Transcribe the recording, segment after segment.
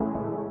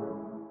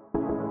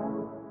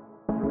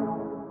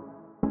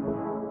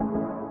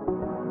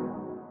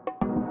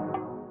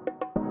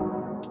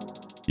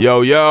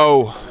Yo,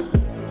 yo,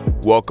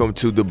 welcome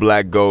to the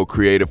Black Gold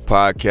Creative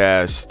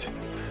Podcast.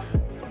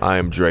 I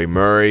am Dre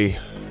Murray.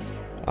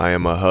 I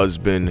am a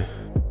husband,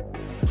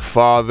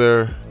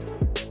 father,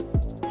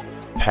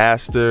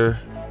 pastor,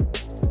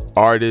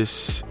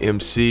 artist,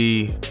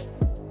 MC,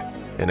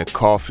 and a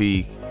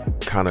coffee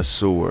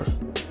connoisseur.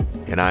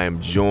 And I am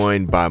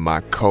joined by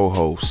my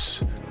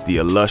co-host, the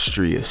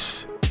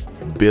illustrious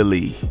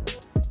Billy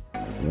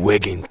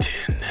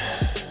Wigington.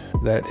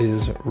 That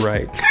is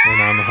right.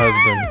 And I'm a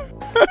husband,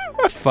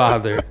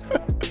 father,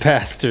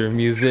 pastor,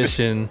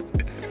 musician,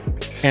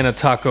 and a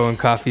taco and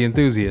coffee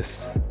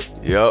enthusiast.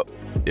 Yep.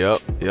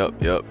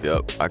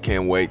 I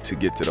can't wait to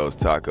get to those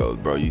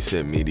tacos, bro. You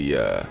sent me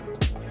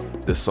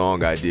the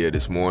song idea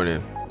this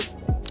morning,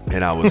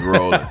 and I was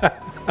rolling.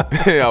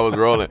 I was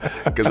rolling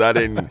because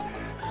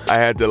I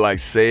had to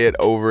say it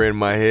over in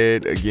my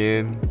head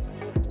again.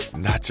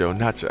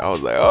 Nacho. I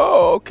was like,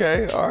 oh,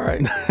 okay, all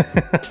right.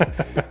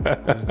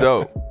 It's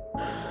dope.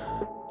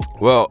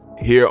 Well,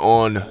 here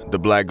on the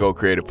Black Gold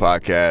Creative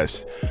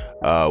Podcast,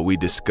 we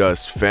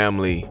discuss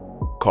family,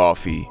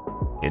 coffee,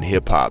 and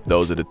hip hop.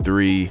 Those are the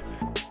three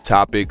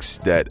topics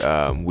that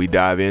we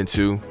dive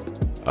into.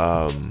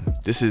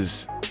 This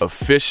is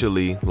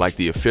officially,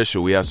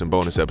 we have some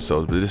bonus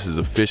episodes, but this is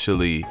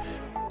officially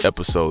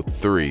episode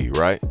 3,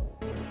 right?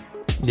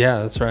 Yeah,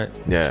 that's right.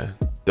 Yeah,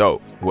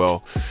 dope.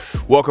 Well,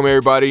 welcome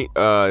everybody.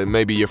 It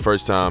may be your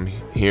first time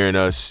hearing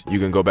us. You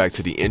can go back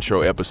to the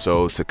intro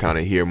episode to kind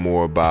of hear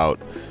more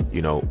about,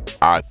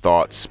 our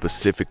thoughts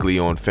specifically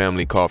on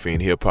family, coffee,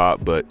 and hip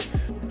hop. But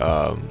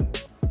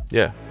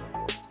yeah,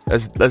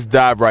 let's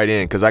dive right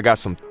in because I got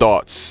some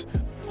thoughts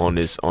on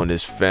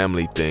this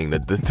family thing,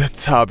 the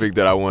topic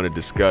that I want to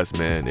discuss,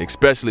 man.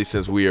 Especially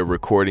since we are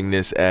recording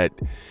this at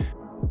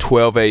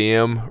 12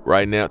 a.m.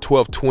 right now,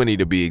 12:20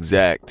 to be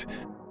exact.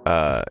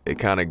 It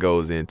kind of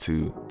goes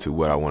into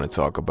what I want to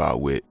talk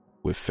about with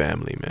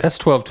family, man. That's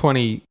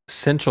 12:20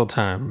 Central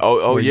Time.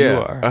 Oh where yeah.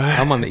 You are.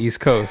 I'm on the East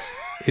Coast.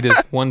 It is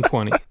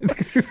 1:20.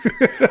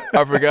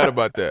 I forgot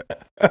about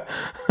that.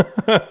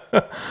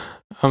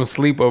 I'm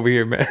asleep over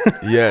here, man.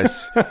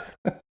 Yes.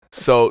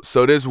 So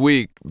this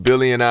week,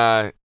 Billy and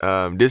I,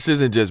 this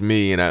isn't just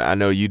me, and I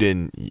know you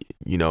didn't,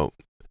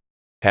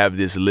 have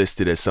this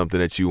listed as something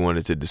that you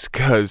wanted to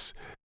discuss,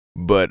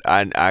 but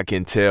I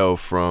can tell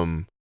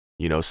from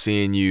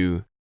seeing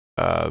you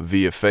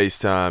via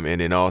FaceTime and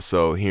then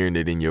also hearing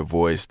it in your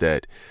voice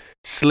that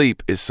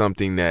sleep is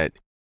something that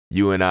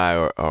you and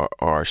I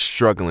are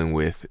struggling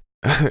with,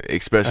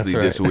 especially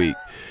this week.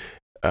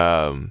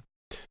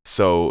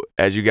 So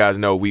as you guys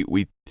know,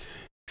 we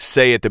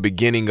say at the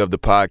beginning of the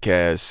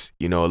podcast,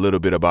 a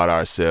little bit about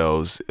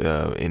ourselves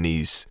in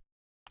these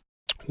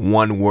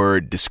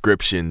one-word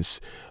descriptions.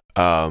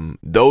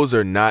 Those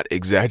are not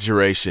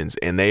exaggerations,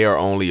 and they are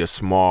only a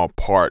small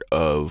part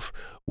of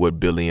what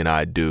Billy and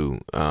I do.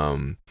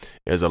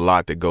 There's a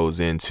lot that goes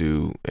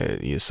into,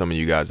 some of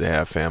you guys that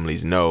have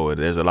families know,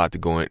 there's a lot to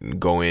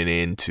going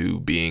into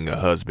being a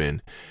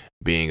husband,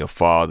 being a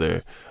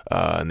father,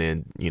 and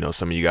then,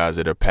 some of you guys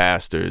that are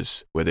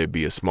pastors, whether it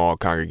be a small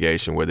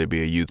congregation, whether it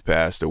be a youth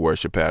pastor,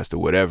 worship pastor,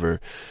 whatever,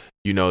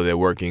 they're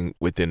working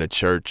within a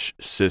church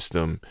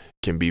system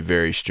can be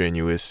very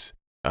strenuous.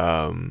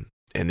 And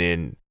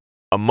then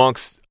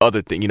amongst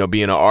other things,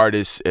 being an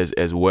artist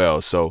as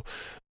well. So,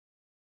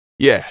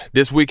 yeah,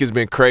 this week has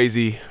been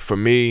crazy for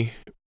me,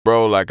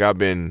 bro. I've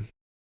been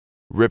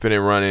ripping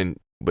and running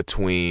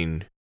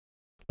between,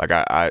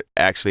 I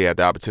actually had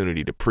the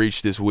opportunity to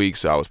preach this week,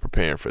 so I was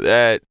preparing for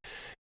that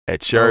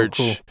at church.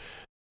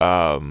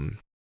 Oh, cool.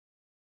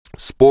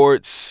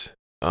 Sports,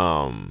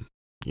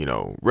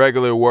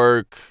 regular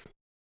work,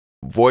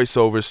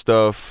 voiceover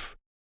stuff,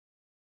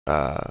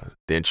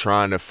 then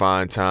trying to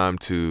find time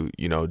to,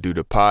 do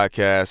the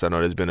podcast. I know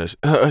there's been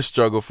a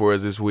struggle for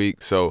us this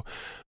week, so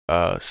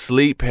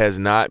sleep has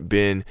not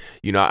been,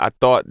 I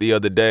thought the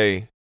other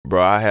day,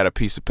 bro, I had a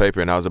piece of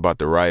paper and I was about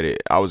to write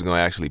it. I was going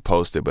to actually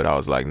post it, but I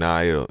was like, nah,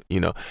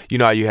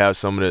 how you have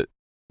some of the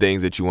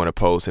things that you want to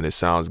post and it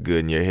sounds good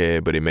in your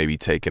head, but it may be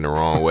taken the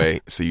wrong way.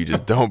 So you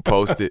just don't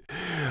post it.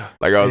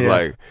 I was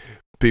like,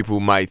 people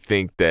might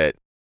think that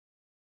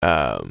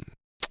I'm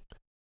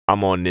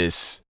on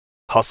this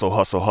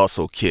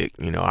hustle kick.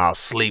 I'll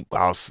sleep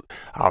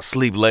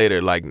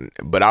later.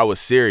 But I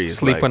was serious.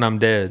 Sleep when I'm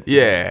dead.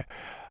 Yeah.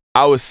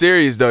 I was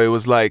serious though. It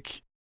was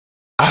like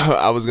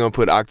I was gonna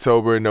put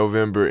October,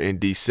 November, and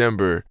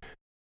December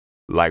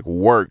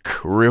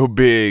work real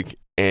big,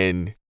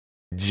 and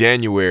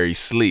January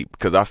sleep,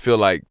 because I feel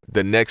like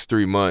the next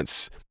 3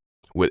 months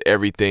with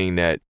everything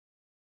that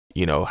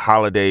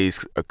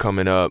holidays are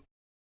coming up,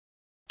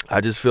 I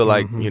just feel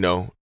like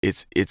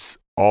it's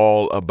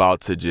all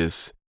about to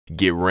just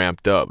get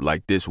ramped up.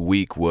 This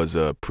week was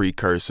a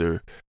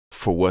precursor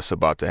for what's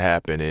about to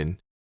happen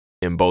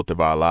in both of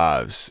our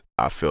lives.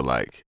 I feel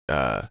like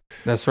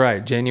That's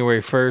right.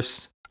 January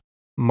 1st,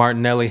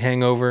 Martinelli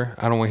hangover.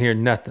 I don't want to hear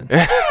nothing.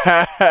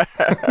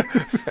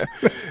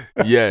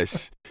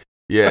 Yes.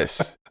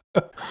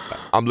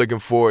 I'm looking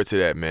forward to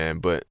that, man.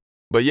 But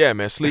But yeah,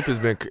 man, sleep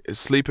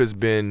has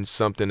been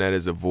something that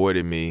has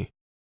avoided me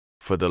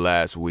for the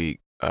last week.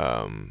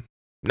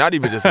 Not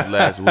even just the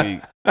last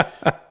week.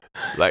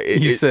 Like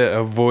you said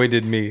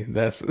avoided me.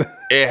 That's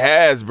it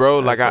has, bro.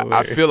 Like I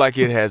hilarious. feel like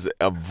it has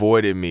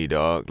avoided me,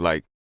 dog.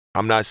 Like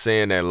I'm not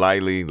saying that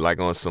lightly, like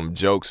on some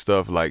joke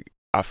stuff. Like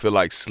I feel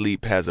like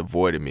sleep has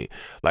avoided me.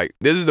 Like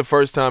this is the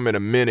first time in a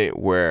minute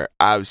where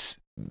I've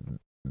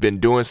been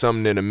doing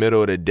something in the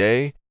middle of the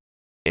day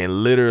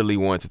and literally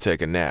want to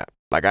take a nap.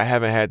 Like I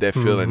haven't had that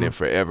feeling in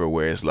forever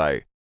where it's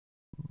like,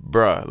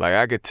 bruh, like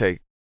I could take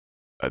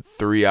a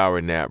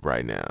 3-hour nap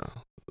right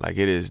now. Like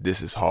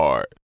this is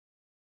hard.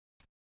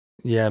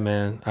 Yeah,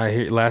 man. I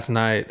hear last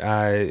night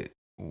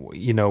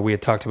we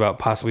had talked about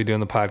possibly doing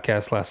the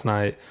podcast last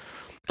night.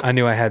 I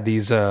knew I had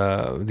these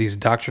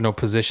doctrinal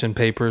position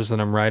papers that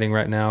I'm writing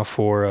right now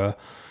for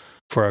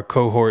a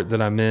cohort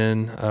that I'm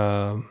in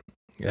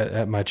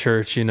at my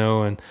church,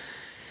 and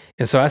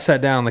so I sat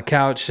down on the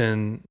couch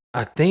and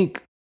I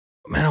think,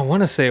 man, I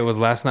want to say it was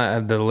last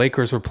night. The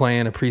Lakers were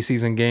playing a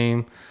preseason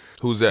game.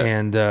 Who's that?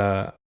 And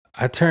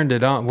I turned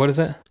it on. What is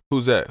that?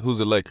 Who's that? Who's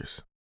the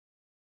Lakers?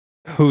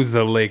 Who's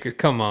the Lakers?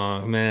 Come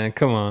on, man.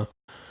 Come on.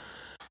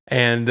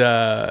 And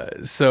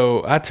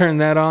so I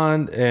turned that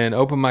on and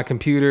opened my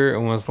computer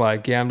and was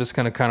like, yeah, I'm just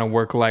going to kind of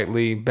work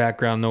lightly,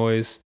 background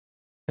noise.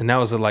 And that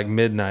was at like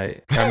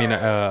midnight.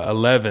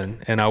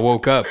 11. And I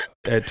woke up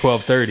at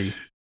 12:30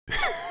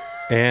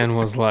 and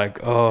was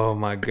like, oh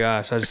my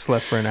gosh, I just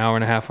slept for an hour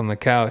and a half on the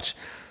couch.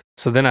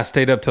 So then I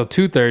stayed up till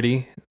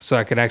 2:30 so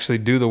I could actually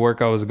do the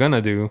work I was going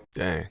to do.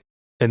 Dang.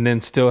 And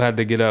then still had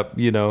to get up,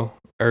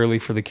 early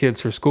for the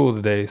kids for school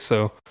today.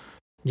 So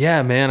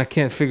yeah, man, I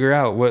can't figure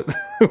out what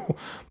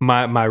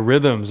my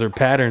rhythms or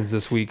patterns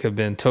this week have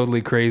been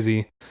totally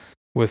crazy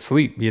with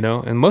sleep,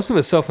 and most of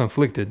it's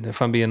self-inflicted,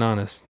 if I'm being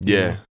honest.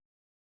 Yeah.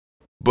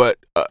 But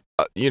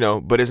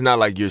but it's not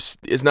like you're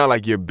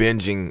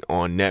binging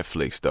on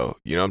Netflix though.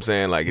 You know what I'm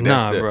saying? Like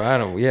that's bro, I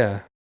don't.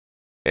 Yeah,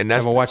 and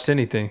that's I haven't watched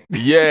anything.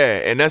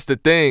 Yeah, and that's the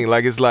thing.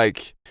 Like it's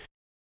like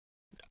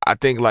I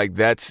think like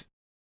that's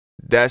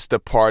the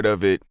part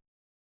of it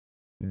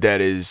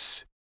that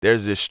is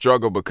there's this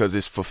struggle because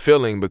it's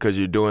fulfilling because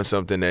you're doing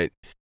something that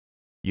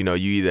you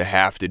either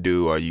have to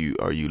do or you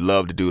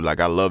love to do. Like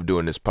I love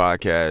doing this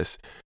podcast.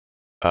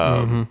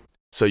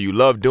 So you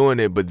love doing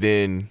it, but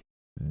then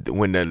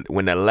when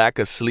the lack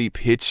of sleep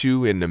hits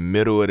you in the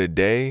middle of the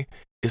day,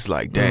 it's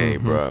like,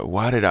 dang, bro,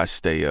 why did I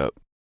stay up?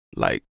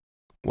 Like,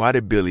 why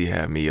did Billy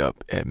have me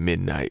up at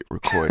midnight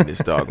recording this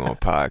doggone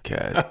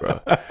podcast,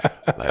 bro?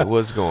 Like,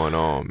 what's going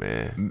on,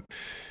 man?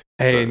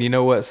 Hey, and you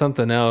know what?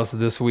 Something else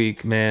this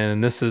week, man,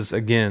 and this is,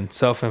 again,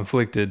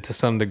 self-inflicted to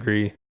some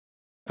degree.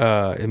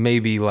 It may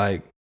be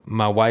like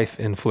my wife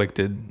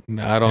inflicted.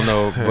 I don't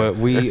know. But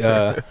we,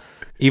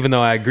 even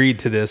though I agreed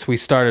to this, we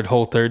started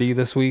Whole30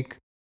 this week.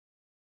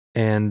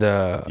 And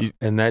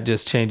that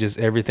just changes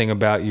everything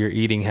about your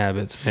eating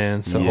habits,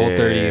 man. So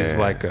Whole30 is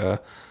like a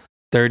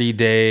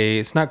 30-day.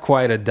 It's not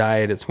quite a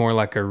diet. It's more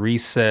like a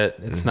reset.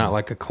 It's not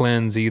like a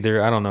cleanse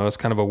either. I don't know. It's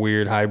kind of a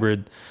weird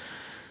hybrid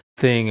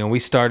thing. And we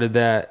started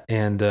that.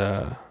 And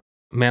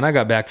man, I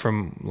got back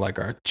from like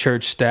our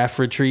church staff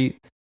retreat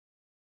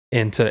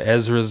into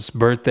Ezra's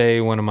birthday,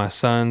 one of my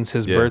sons,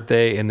 his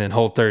birthday, and then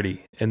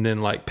Whole30, and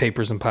then like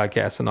papers and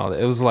podcasts and all that.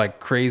 It was like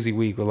crazy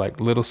week with like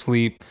little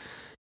sleep,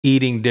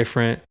 eating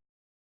different.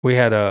 We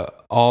had a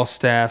all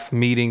staff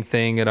meeting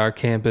thing at our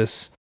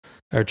campus,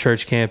 our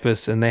church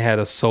campus, and they had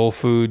a soul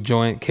food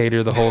joint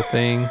cater the whole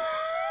thing.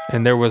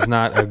 And there was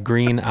not a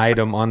green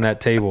item on that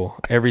table.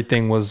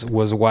 Everything was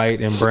white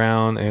and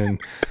brown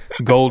and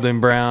golden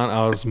brown.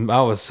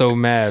 I was so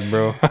mad,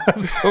 bro. I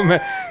was so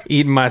mad.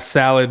 Eating my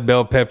salad,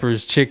 bell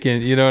peppers,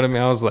 chicken. You know what I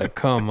mean? I was like,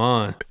 come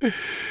on.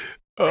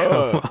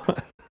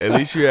 At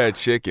least you had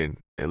chicken.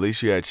 At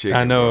least you had chicken.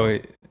 I know. Bro.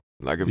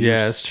 Like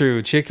it's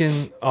true.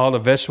 Chicken, all the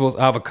vegetables,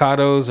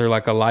 avocados are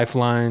like a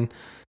lifeline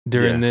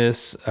during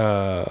this.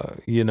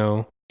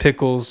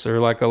 Pickles are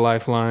like a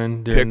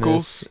lifeline during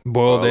this.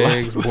 Boiled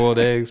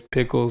eggs,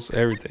 pickles,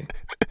 everything.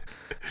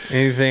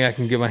 Anything I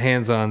can get my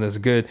hands on that's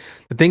good.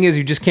 The thing is,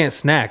 you just can't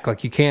snack.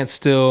 Like you can't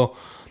still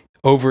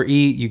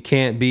overeat. You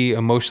can't be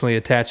emotionally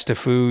attached to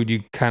food.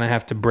 You kind of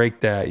have to break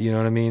that. You know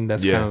what I mean?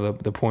 That's kind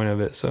of the point of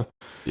it. So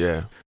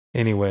yeah.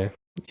 Anyway,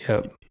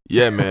 yep.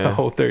 Yeah, man.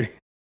 Whole30.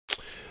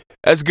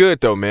 That's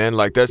good though, man.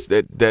 Like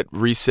that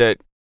reset.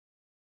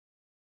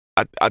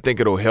 I think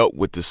it'll help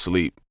with the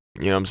sleep.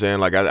 You know what I'm saying?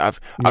 Like I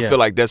feel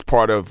like that's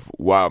part of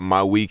why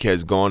my week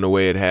has gone the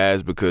way it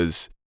has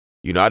because,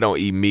 I don't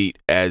eat meat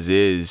as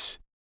is,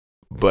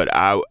 but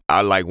I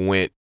like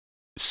went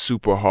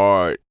super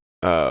hard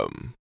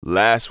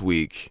last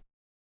week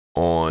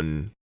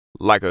on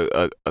like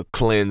a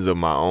cleanse of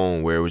my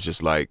own where it was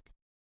just like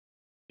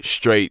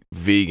straight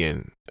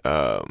vegan.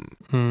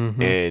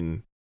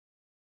 And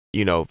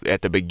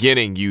at the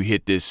beginning you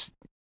hit this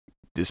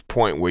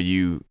point where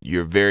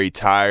you're very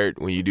tired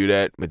when you do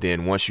that, but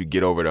then once you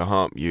get over the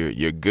hump,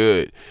 you're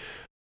good.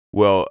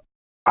 Well,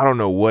 I don't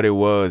know what it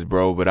was,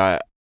 bro, but I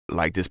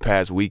like this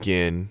past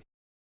weekend,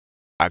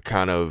 I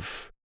kind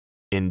of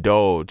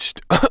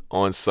indulged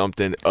on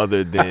something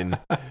other than,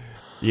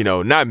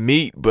 not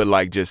meat, but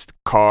like just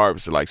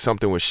carbs, like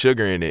something with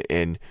sugar in it.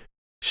 And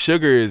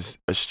sugar is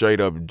a straight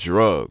up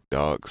drug,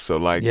 dog. So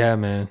like, yeah,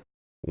 man.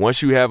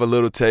 Once you have a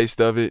little taste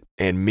of it,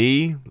 and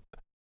me,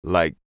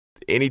 like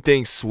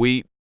anything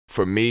sweet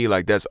for me,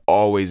 like that's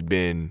always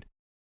been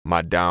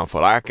my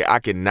downfall. I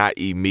cannot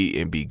eat meat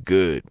and be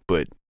good,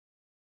 but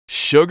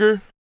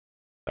sugar,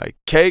 like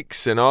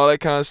cakes and all that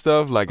kind of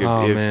stuff, like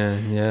if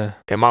man, yeah.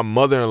 And my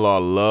mother-in-law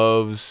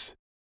loves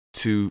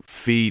to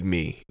feed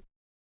me,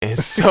 and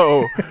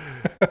so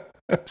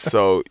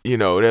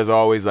there's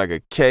always like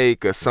a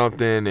cake or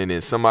something, and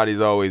then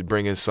somebody's always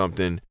bringing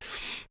something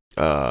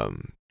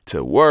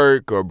to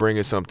work or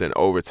bringing something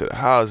over to the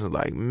house. And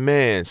like,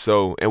 man,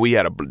 and we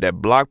had that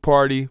block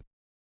party,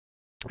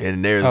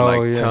 and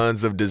there's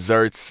tons of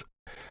desserts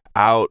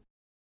out,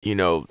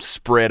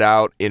 spread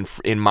out in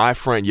my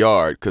front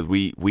yard, because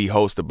we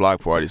host a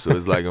block party, so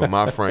it's like in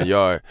my front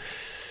yard.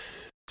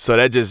 So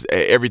that just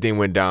everything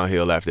went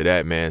downhill after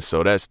that, man.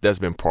 So that's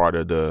been part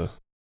of the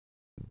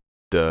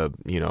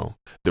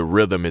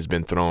rhythm has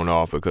been thrown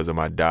off because of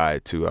my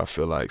diet too, I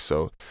feel like.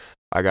 So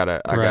I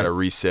gotta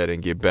reset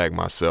and get back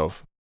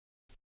myself.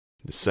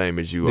 The same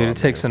as you. Dude, it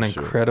takes an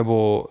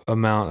incredible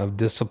amount of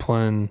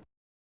discipline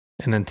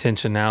and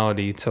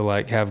intentionality to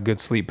like have good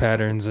sleep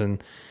patterns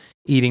and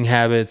eating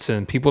habits,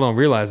 and people don't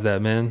realize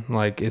that, man.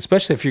 Like,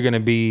 especially if you're going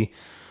to be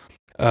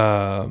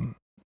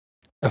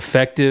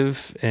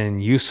effective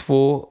and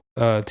useful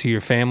to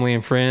your family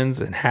and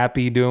friends and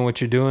happy doing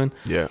what you're doing.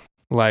 Yeah.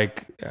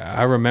 Like,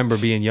 I remember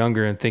being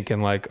younger and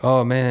thinking like,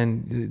 oh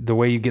man, the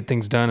way you get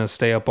things done is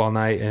stay up all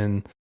night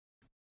and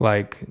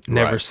like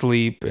never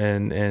sleep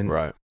and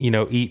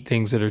eat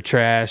things that are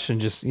trash and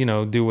just,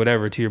 do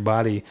whatever to your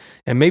body.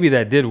 And maybe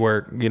that did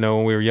work,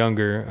 when we were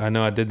younger. I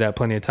know I did that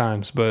plenty of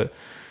times, but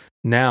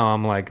now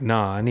I'm like,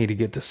 nah, I need to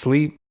get to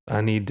sleep.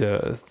 I need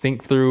to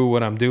think through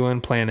what I'm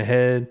doing, plan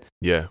ahead.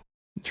 Yeah.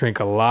 Drink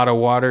a lot of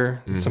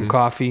water, some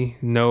coffee,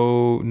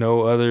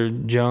 no other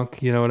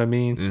junk, you know what I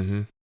mean?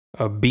 Mm-hmm.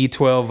 A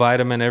B12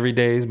 vitamin every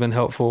day has been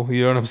helpful.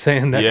 You know what I'm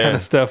saying? That kind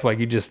of stuff. Like,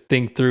 you just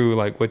think through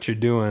like what you're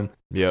doing.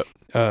 Yep.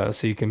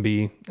 So you can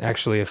be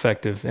actually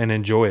effective and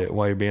enjoy it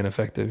while you're being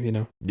effective,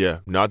 Yeah.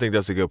 No, I think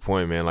that's a good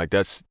point, man. Like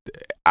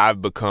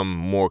I've become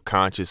more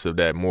conscious of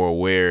that, more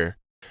aware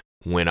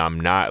when I'm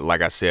not.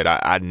 Like I said,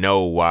 I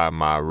know why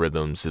my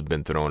rhythms have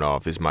been thrown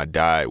off. It's my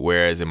diet.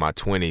 Whereas in my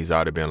 20s,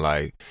 I'd have been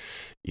like,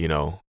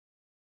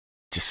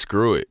 just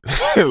screw it.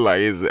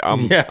 Like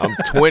I'm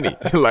 20.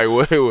 Like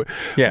what?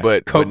 Yeah.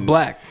 But Coke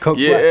Black.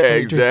 Yeah,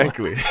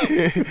 exactly.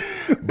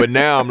 But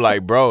now I'm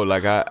like, bro,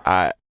 like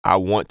I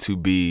want to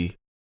be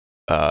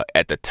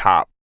at the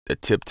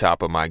tip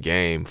top of my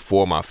game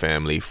for my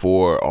family,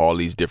 for all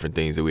these different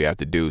things that we have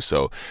to do.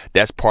 So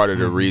that's part of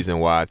the reason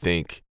why I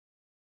think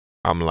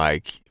I'm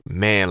like,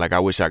 man, like I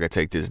wish I could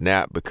take this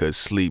nap, because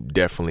sleep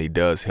definitely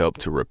does help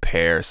to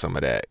repair some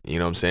of that. You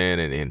know what I'm saying?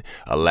 And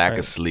a lack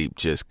of sleep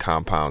just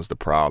compounds the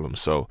problem.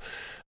 So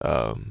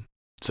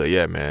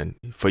yeah, man,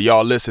 for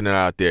y'all listening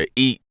out there,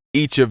 eat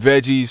your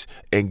veggies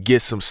and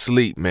get some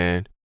sleep,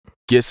 man.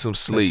 Get some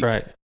sleep.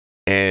 That's right.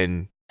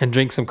 And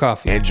drink some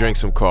coffee.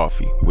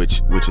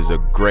 Which is a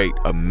great,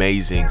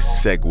 amazing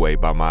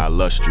segue by my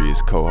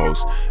illustrious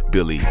co-host,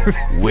 Billy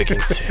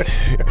Wigington.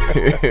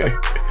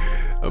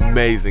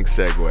 Amazing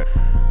segue.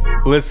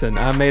 Listen,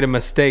 I made a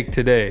mistake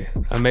today.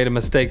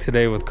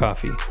 With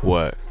coffee.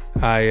 What?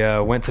 I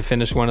went to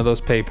finish one of those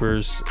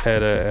papers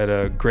at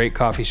a great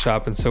coffee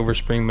shop in Silver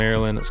Spring,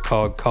 Maryland. It's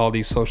called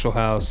Caldi's Social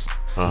House.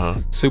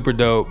 Super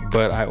dope.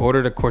 But I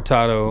ordered a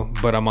cortado,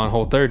 but I'm on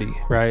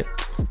Whole30, right?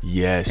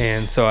 Yes.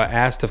 And so I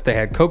asked if they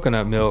had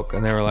coconut milk,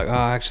 and they were like, oh,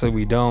 actually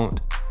we don't.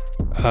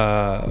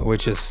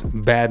 Which is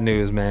bad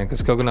news, man,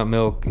 because coconut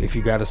milk, if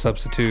you got to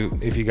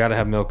substitute, if you got to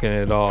have milk in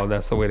it at all,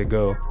 that's the way to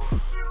go.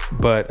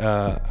 But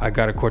I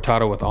got a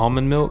cortado with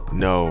almond milk.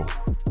 No.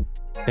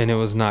 And it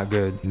was not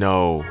good.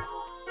 No.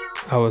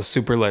 I was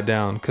super let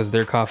down because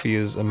their coffee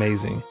is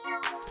amazing.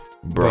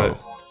 Bro.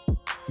 But,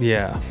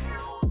 yeah.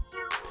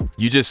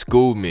 You just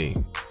schooled me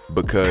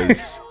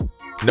because...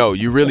 No,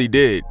 you really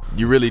did.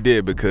 You really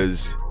did,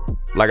 because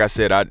like I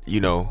said,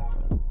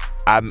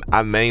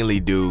 I mainly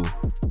do...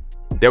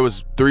 There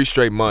was 3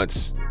 straight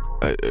months.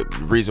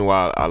 Reason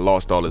why I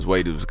lost all this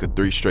weight was because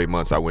 3 straight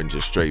months I went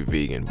just straight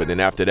vegan. But then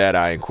after that,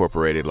 I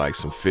incorporated like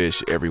some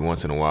fish every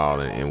once in a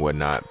while and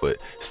whatnot,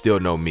 but still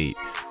no meat.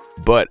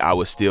 But I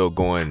was still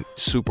going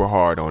super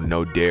hard on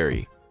no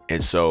dairy.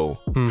 And so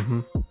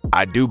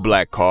I do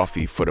black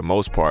coffee for the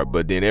most part,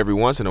 but then every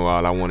once in a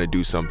while I want to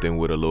do something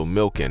with a little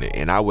milk in it.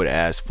 And I would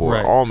ask for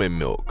almond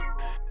milk.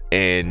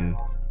 And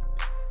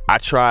I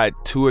tried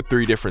 2 or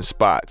 3 different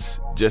spots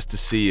just to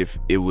see if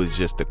it was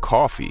just the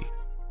coffee.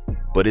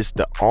 But it's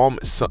the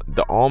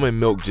almond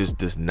milk just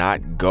does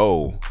not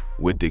go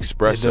with the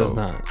espresso. It does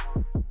not.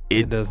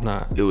 It does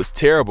not. It was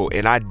terrible,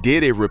 and I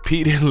did it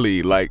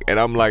repeatedly. And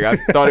I'm like, I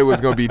thought it was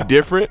gonna be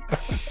different,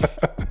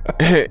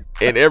 and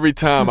every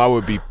time I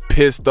would be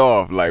pissed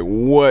off. Like,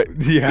 what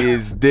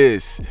is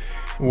this?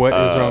 What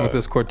is wrong with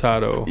this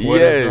cortado? What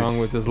is wrong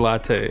with this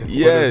latte?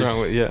 Yes. What is wrong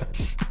with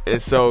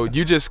And so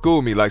you just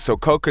schooled me. Like, so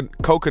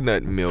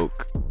coconut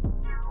milk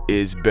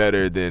is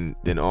better than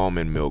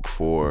almond milk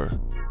for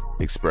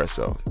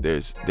espresso.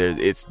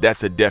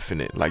 That's a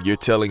definite. Like, you're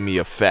telling me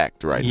a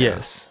fact right now.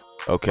 Yes.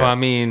 Okay. Well, I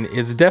mean,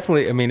 it's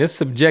definitely. I mean, it's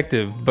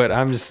subjective, but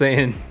I'm just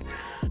saying.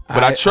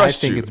 But I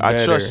trust think you. It's I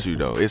better. trust you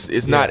though.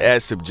 It's not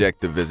as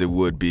subjective as it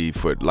would be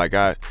for like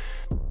I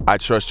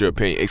trust your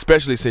opinion,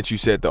 especially since you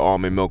said the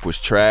almond milk was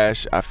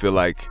trash. I feel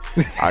like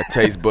our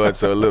taste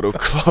buds are a little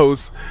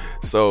close.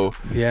 So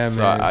yeah,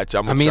 so man. I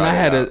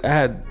had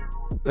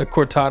a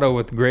cortado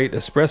with great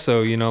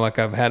espresso. You know, like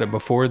I've had it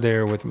before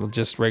there with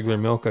just regular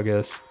milk, I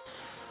guess,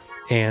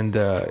 and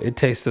it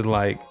tasted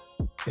like.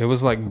 It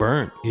was like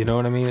burnt, you know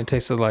what I mean? It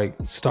tasted like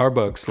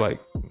Starbucks,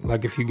 like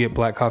if you get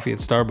black coffee at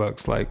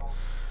Starbucks, like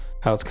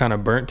how it's kind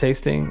of burnt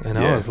tasting. And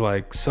I was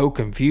like so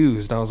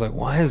confused. I was like,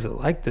 why is it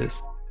like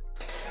this?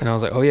 And I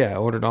was like, oh yeah, I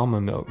ordered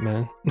almond milk,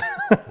 man.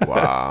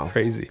 Wow.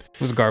 Crazy.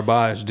 It was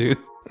garbage, dude.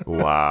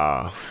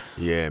 Wow.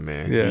 Yeah,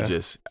 man. Yeah.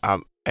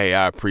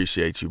 I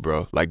appreciate you,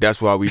 bro. Like,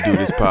 that's why we do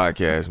this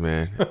podcast,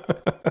 man.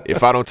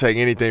 If I don't take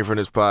anything from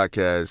this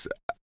podcast,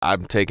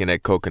 I'm taking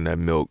that coconut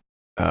milk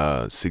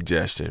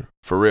suggestion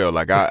for real.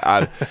 Like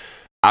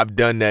I've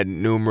done that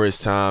numerous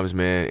times,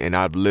 man, and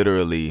I've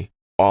literally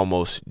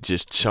almost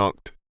just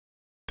chunked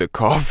the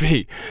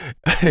coffee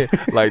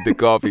like the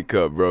coffee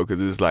cup, bro, because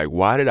it's like,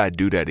 why did I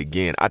do that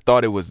again? I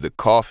thought it was the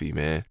coffee,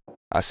 man.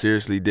 I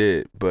seriously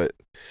did. But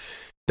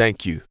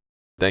thank you,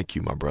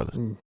 my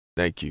brother.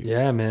 Thank you.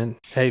 Yeah, man.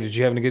 Hey, did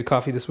you have any good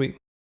coffee this week?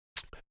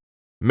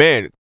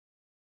 Man,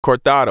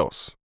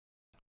 cortados,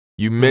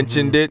 you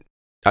mentioned it.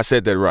 I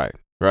said that right?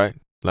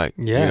 Like,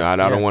 you know, I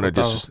don't want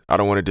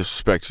to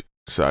disrespect you,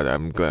 so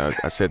I'm glad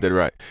I said that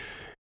right.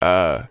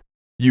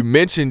 You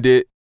mentioned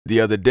it the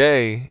other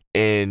day,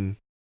 and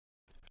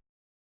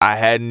I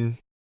hadn't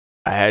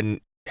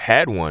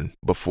had one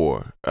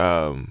before.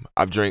 I've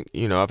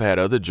had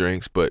other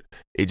drinks, but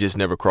it just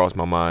never crossed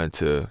my mind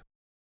to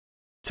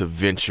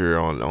venture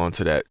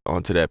onto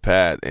that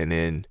path. And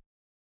then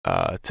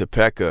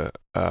Topeka,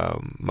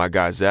 my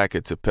guy Zach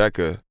at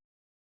Topeka,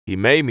 he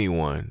made me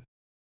one,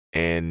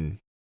 and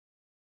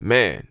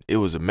man, it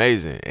was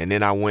amazing. And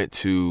then I went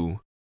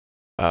to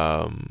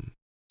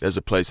there's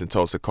a place in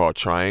Tulsa called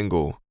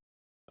Triangle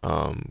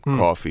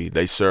Coffee.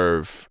 They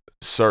serve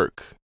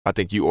Cirque. I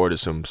think you ordered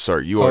some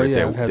Cirque. You ordered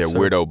their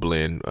Weirdo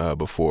blend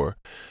before,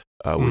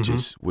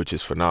 which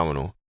is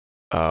phenomenal.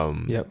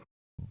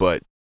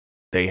 But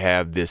they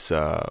have this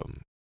they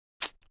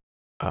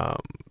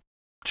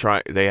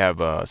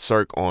have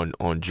Cirque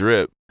on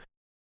drip.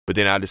 But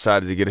then I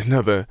decided to get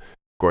another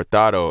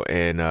cortado,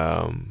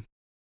 and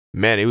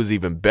man, it was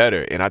even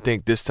better. And I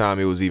think this time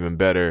it was even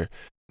better.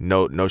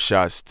 No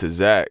shots to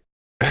Zach,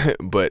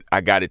 but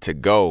I got it to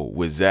go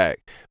with Zach.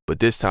 But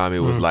this time it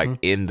was like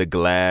in the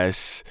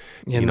glass,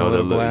 in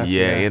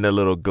the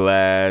little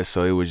glass.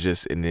 So it was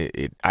just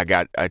I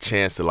got a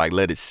chance to like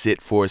let it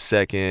sit for a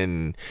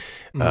second.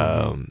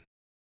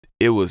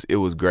 It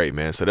was great,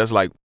 man. So that's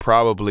like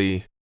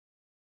probably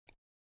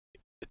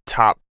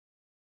top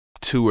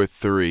 2 or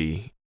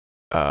 3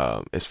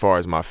 as far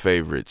as my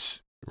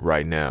favorites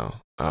right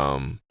now.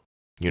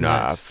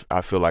 Nice.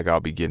 I feel like I'll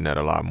be getting that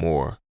a lot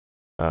more,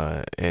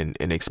 and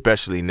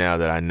especially now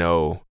that I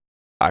know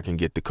I can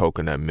get the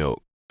coconut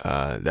milk,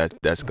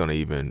 that's gonna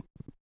even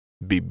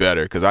be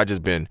better, because I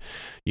just been,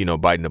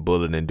 biting the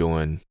bullet and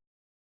doing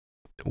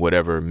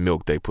whatever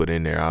milk they put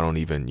in there. I don't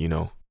even,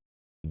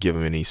 give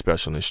them any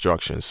special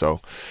instructions.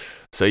 So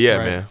yeah,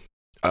 right.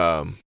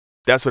 Man,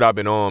 that's what I've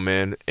been on,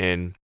 man.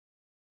 And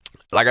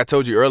like I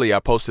told you earlier, I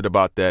posted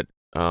about that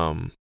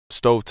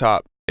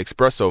stovetop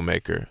espresso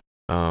maker.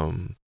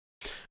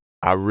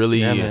 I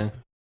really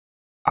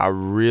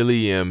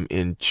am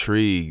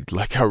intrigued.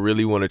 Like, I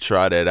really want to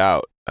try that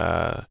out.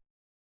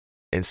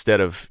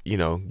 Instead of,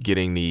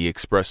 getting the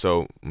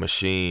espresso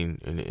machine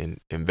and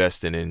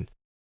investing in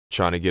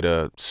trying to get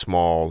a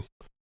small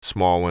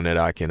one that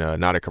I can,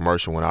 not a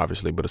commercial one,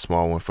 obviously, but a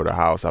small one for the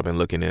house. I've been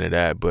looking into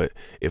that. But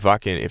if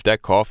that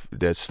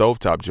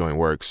stovetop joint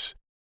works,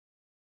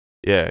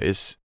 yeah,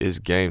 it's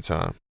game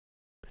time.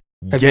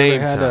 Game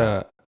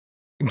time.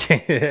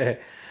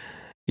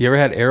 You ever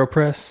had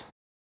AeroPress?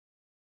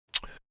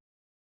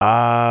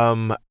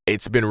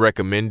 It's been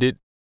recommended.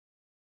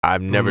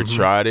 I've never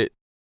tried it.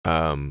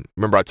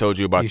 Remember I told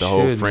you about the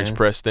whole French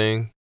press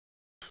thing?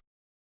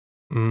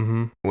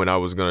 When I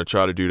was gonna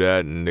try to do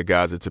that, and the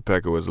guys at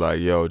Topeka was like,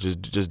 "Yo,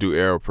 just do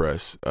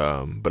AeroPress."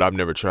 But I've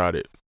never tried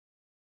it.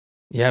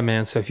 Yeah,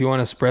 man. So if you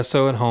want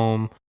espresso at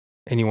home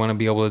and you want to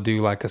be able to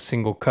do like a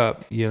single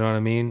cup, you know what I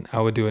mean? I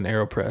would do an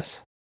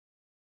AeroPress.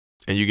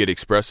 And you get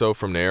espresso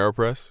from the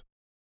AeroPress?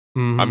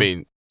 I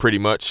mean, pretty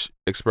much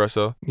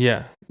espresso.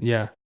 Yeah,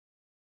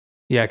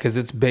 because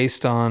it's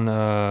based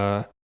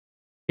on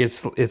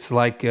it's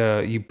like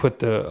you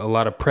put a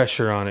lot of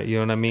pressure on it. You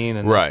know what I mean?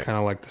 And right. It's kind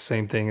of like the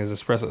same thing as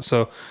espresso.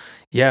 So,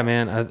 yeah,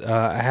 man.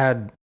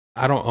 I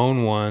don't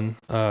own one.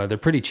 They're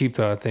pretty cheap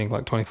though. I think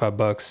like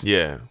 $25.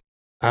 Yeah.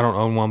 I don't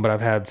own one, but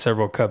I've had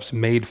several cups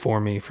made for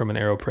me from an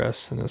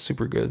AeroPress, and it's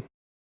super good.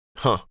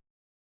 Huh.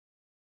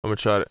 I'm gonna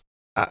try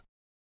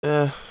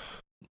to.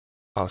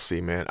 I'll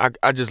see, man.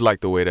 I just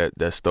like the way that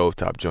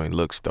stovetop joint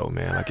looks, though,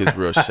 man. Like, it's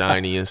real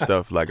shiny and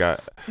stuff. Like, I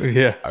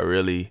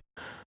really,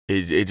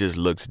 it just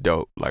looks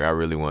dope. Like, I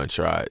really want to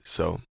try it.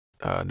 So,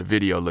 the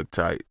video looked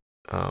tight.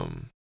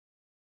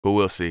 But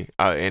we'll see.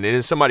 And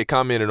then somebody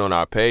commented on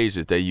our page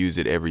that they use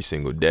it every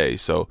single day.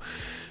 So,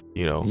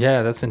 you know.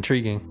 Yeah, that's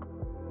intriguing.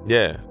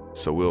 Yeah.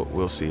 So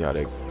we'll see how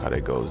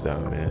that goes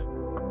down, man.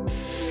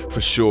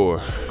 For sure.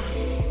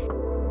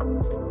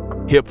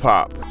 Hip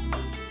hop.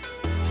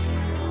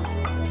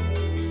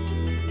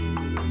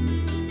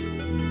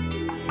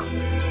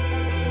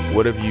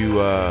 What have you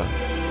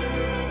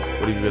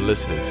been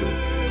listening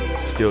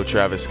to? Still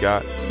Travis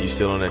Scott? You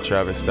still on that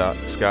Travis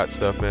Scott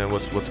stuff, man?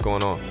 What's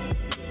going on?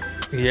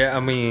 Yeah, I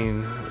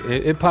mean,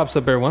 it pops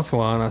up every once in a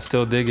while, and I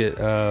still dig it.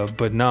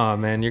 But nah,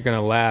 man, you're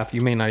gonna laugh.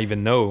 You may not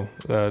even know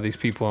these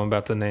people I'm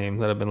about to name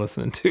that I've been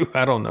listening to.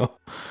 I don't know,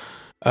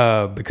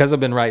 because I've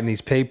been writing these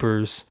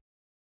papers.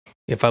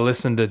 If I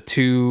listen to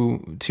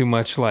too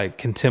much like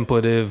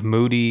contemplative,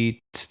 moody,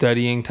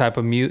 studying type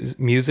of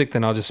music,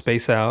 then I'll just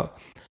space out.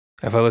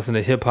 If I listen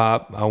to hip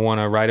hop, I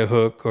want to write a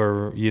hook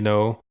or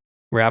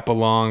rap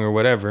along or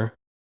whatever.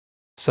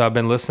 So I've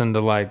been listening to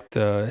like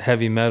the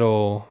heavy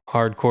metal,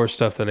 hardcore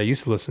stuff that I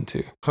used to listen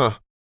to. Huh.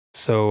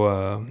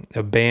 So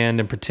a band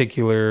in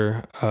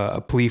particular,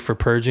 A Plea for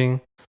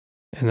Purging,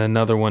 and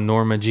another one,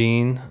 Norma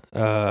Jean.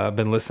 I've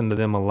been listening to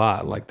them a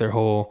lot, like their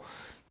whole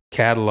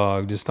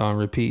catalog just on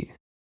repeat.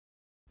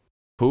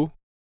 Who?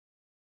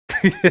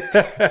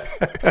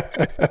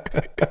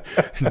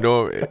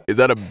 Norma, is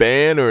that a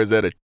band or is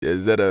that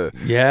a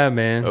yeah,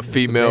 man, a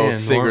female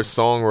singer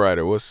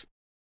songwriter? What's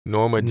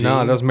Norma Jean?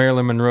 No, that's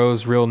Marilyn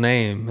Monroe's real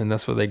name, and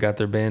that's where they got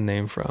their band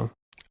name from.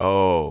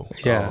 Oh.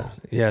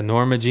 Yeah,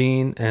 Norma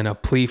Jean and A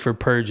Plea for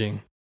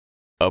Purging.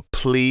 A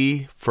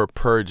Plea for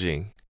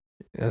Purging.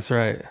 That's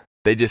right.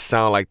 They just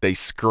sound like they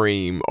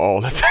scream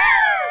all the time.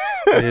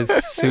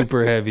 It's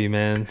super heavy,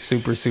 man.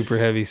 Super, super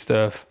heavy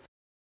stuff.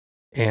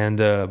 And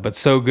but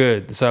so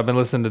good. So I've been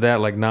listening to that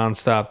like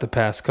nonstop the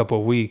past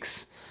couple of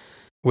weeks,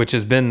 which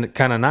has been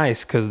kind of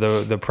nice because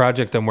the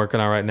project I'm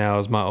working on right now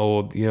is my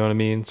old, you know what I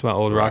mean? It's my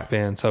old rock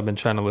band. So I've been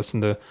trying to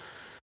listen to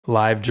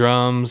live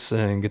drums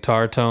and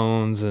guitar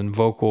tones and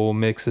vocal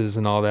mixes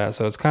and all that.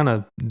 So it's kind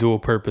of dual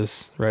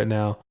purpose right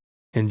now.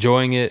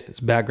 Enjoying it.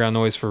 It's background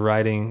noise for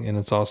writing, and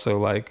it's also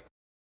like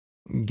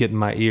getting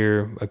my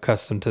ear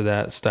accustomed to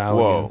that style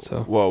again.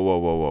 So.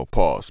 Whoa.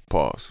 Pause.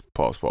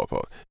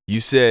 You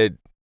said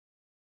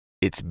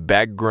it's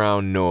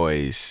background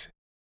noise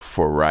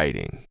for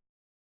writing.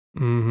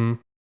 Mm-hmm.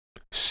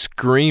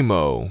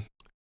 Screamo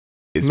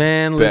is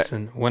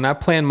listen, when I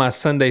plan my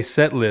Sunday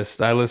set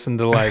list, I listen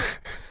to like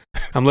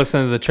I'm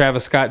listening to the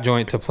Travis Scott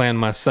joint to plan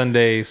my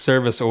Sunday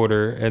service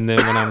order, and then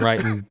when I'm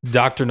writing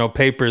doctrinal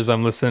papers,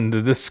 I'm listening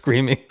to this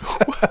screaming.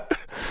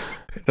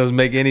 It doesn't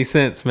make any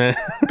sense, man.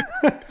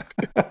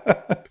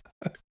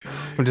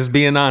 I'm just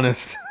being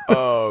honest.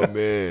 Oh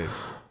man.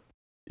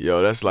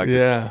 Yo, that's like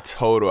the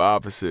total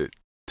opposite.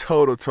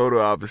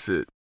 Total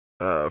opposite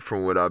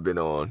from what I've been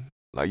on.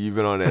 Like, you've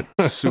been on that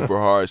super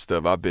hard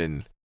stuff. I've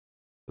been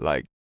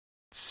like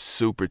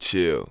super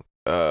chill.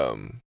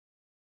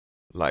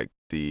 Like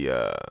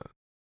the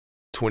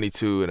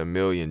 22 and a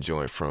Million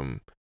joint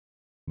from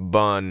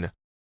Bon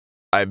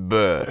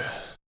Iver.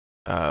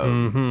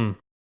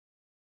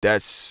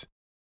 That's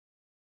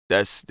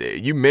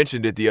you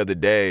mentioned it the other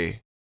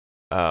day.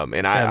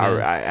 And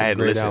I had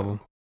listened. Album.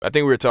 I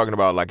think we were talking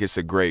about like it's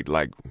a great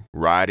like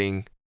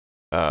riding.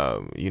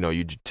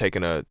 You're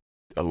taking a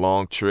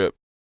long trip,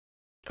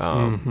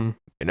 and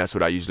that's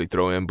what I usually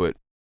throw in. But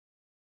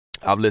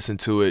I've listened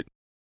to it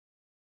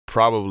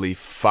probably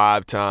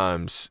 5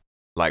 times,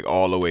 like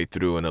all the way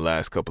through in the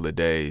last couple of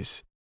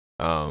days.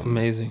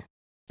 Amazing.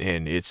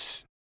 And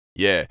it's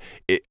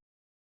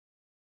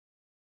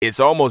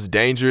almost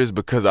dangerous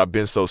because I've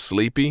been so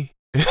sleepy.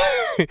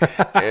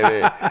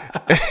 and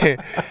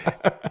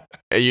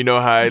you know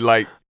how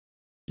like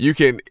you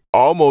can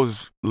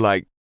almost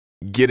like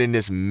get in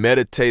this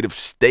meditative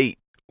state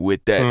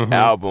with that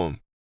album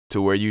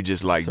to where you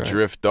just like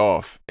drift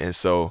off. And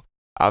so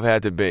I've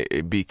had to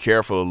be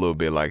careful a little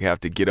bit, like have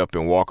to get up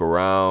and walk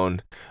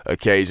around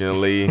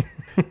occasionally.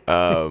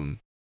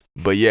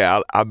 But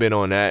yeah, I've been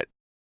on that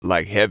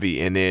like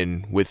heavy. And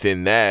then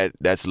within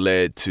that's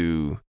led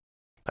to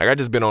like, I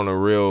just been on a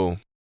real,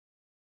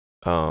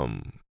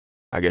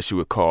 I guess you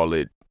would call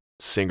it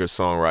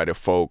singer-songwriter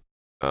folk,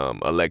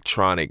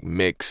 electronic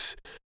mix.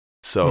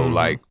 So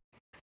like,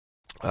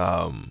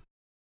 of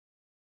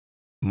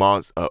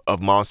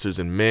Monsters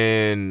and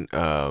Men.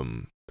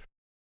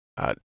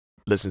 I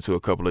listened to a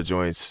couple of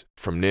joints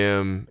from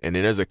them, and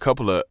then there's a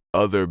couple of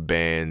other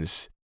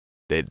bands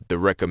that the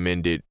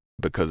recommended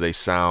because they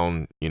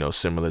sound,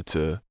 similar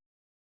to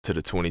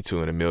the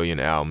 22 and a Million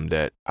album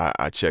that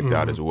I checked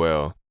out as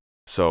well.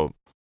 So,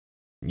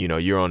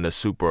 you're on the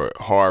super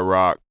hard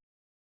rock.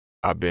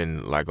 I've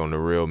been like on the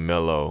real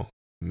mellow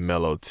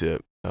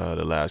tip.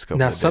 the last couple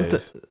Now of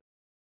days.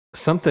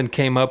 something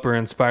came up or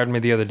inspired me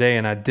the other day,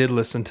 and I did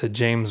listen to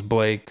James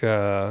Blake,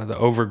 the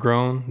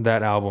Overgrown,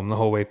 that album the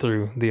whole way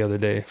through the other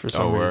day for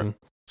some reason.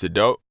 Is it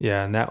dope?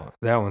 Yeah, and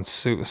that one's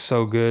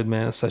so good,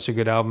 man. It's such a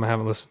good album. I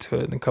haven't listened to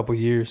it in a couple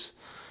years,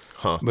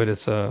 but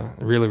it's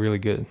really, really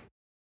good.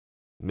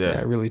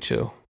 Yeah, really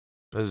chill.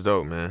 That's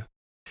dope, man.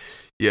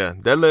 Yeah,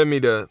 that led me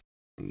to,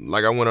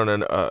 like, I went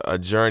on a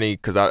journey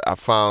because I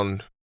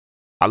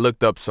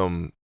looked up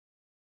some,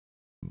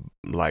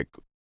 like,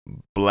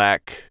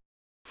 black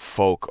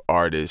folk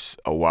artists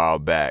a while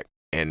back.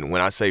 And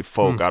when I say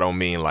folk, I don't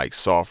mean like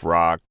soft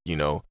rock,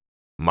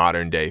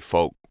 modern day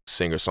folk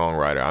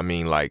singer-songwriter. I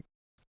mean like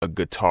a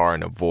guitar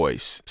and a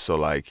voice. So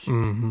like,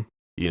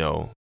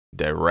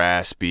 that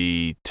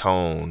raspy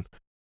tone.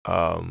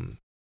 And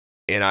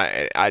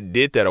I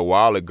did that a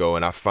while ago,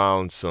 and I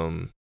found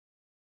some,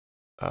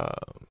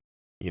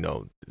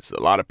 there's a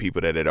lot of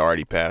people that had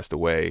already passed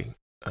away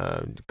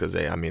because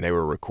they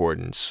were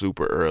recording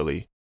super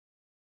early.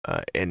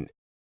 And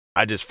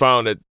I just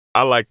found that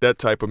I like that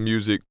type of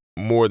music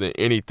more than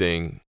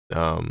anything,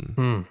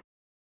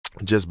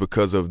 just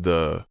because of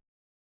the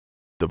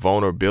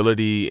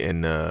vulnerability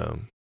and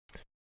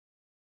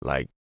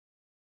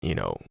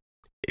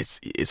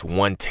it's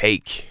one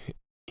take.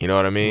 You know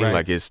what I mean? Right.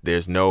 Like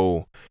there's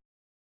no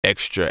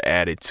extra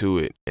added to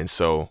it, and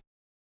so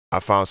I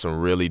found some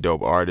really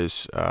dope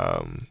artists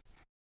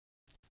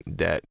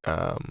that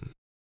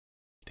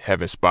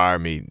have inspired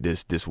me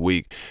this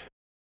week.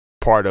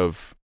 Part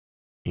of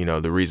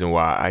the reason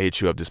why I hit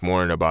you up this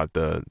morning about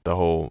the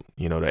whole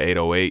the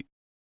 808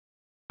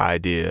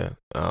 idea,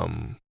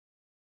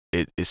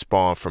 it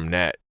spawned from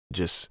that,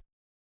 just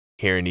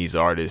hearing these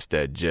artists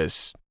that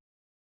just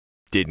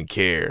didn't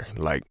care,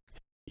 like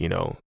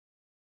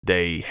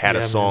they had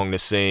a song to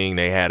sing,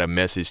 they had a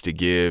message to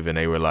give, and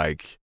they were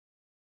like,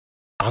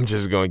 I'm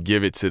just gonna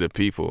give it to the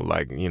people.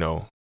 Like,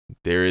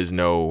 there is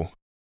no,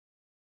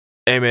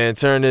 hey man,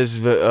 turn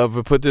this up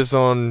and put this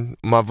on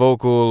my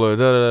vocal or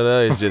da da da.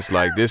 It's just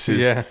like, this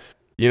is,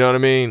 you know what I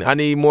mean? I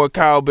need more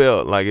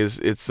cowbell. Like it's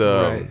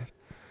right.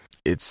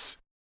 it's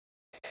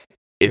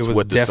it was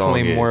what the song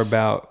definitely is. more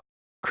about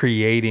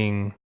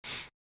creating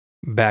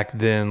back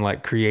then,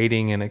 like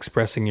creating and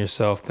expressing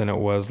yourself, than it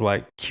was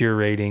like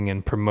curating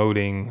and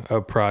promoting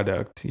a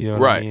product. You know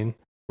what I mean?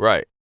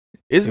 Right.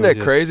 Isn't that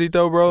crazy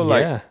though, bro?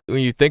 Like when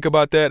you think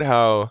about that,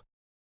 how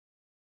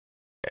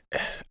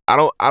I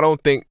don't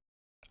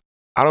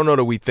know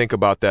that we think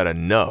about that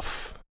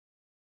enough.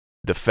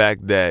 The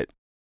fact that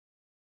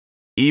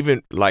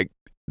even like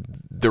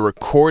the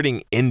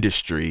recording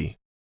industry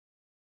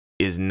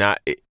is not,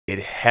 it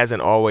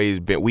hasn't always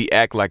been, we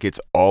act like it's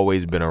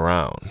always been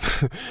around.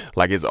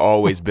 Like it's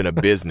always been a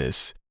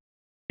business.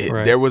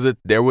 Right. There was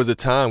a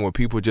time where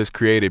people just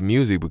created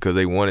music because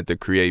they wanted to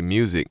create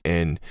music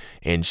and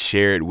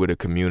share it with a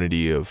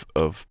community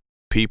of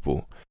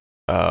people.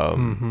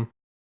 And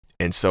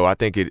so I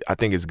think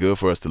it's good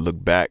for us to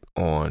look back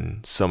on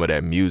some of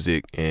that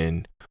music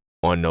and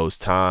on those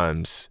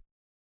times,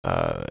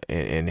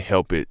 and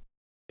help it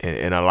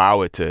and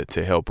allow it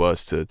to help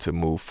us to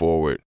move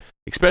forward,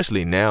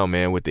 especially now,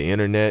 man, with the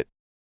internet,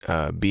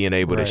 being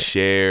able to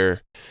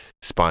share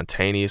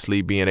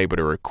spontaneously, being able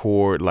to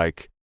record.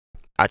 Like,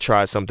 I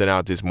tried something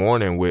out this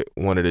morning with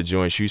one of the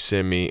joints you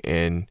sent me,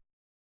 and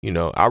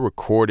I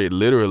recorded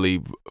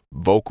literally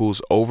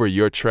vocals over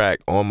your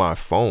track on my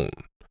phone.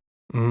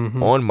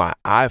 On my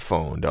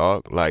iPhone,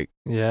 dog. Like,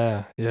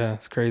 yeah,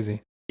 it's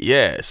crazy.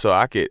 Yeah, so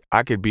I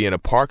could be in a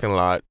parking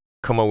lot,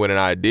 come up with an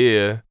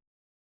idea,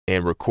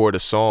 and record a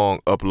song,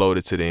 upload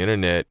it to the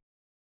internet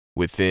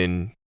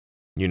within,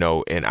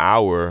 an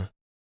hour,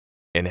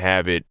 and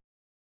have it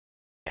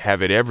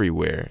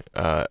everywhere,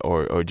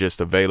 or just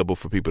available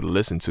for people to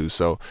listen to.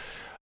 So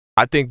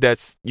I think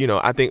that's,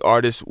 I think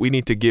artists, we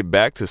need to get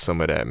back to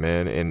some of that,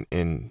 man.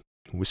 And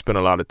we spend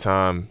a lot of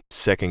time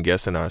second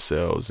guessing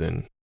ourselves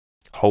and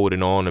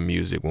holding on to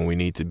music when we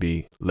need to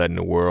be letting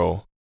the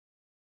world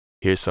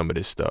hear some of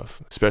this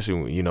stuff, especially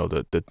when,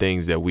 the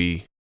things that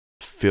we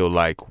feel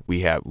like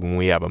when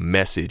we have a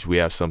message, we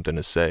have something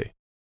to say.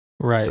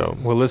 Right. So,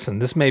 well, listen,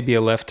 this may be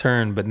a left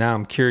turn, but now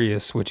I'm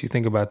curious what you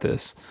think about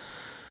this.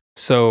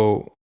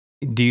 So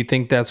do you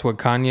think that's what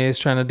Kanye is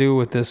trying to do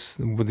with these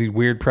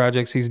weird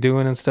projects he's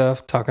doing and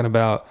stuff? Talking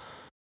about,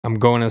 I'm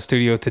going to the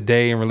studio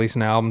today and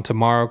releasing an album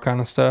tomorrow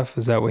kind of stuff?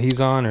 Is that what he's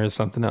on, or is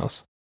something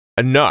else?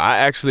 No,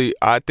 I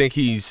think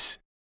he's,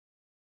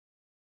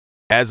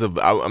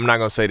 I'm not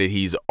going to say that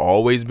he's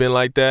always been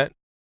like that.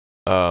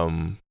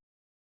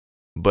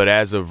 But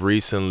as of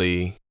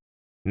recently,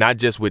 not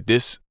just with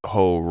this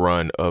whole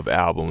run of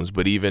albums,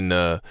 but even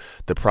the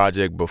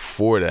project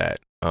before that,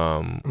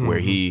 where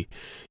he,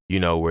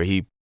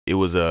 it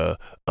was a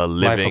living,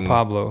 Life of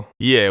Pablo.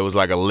 Yeah, it was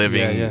like a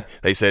living, Yeah.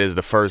 They said it's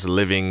the first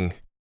living,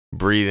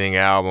 breathing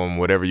album,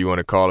 whatever you want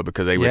to call it,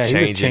 because they were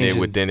changing it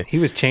within it. He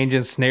was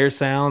changing snare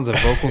sounds and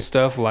vocal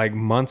stuff like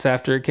months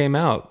after it came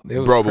out. It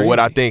was crazy. But what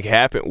I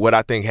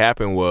think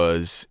happened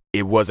was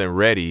it wasn't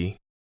ready,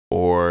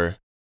 or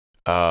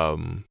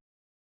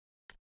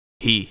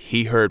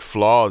he heard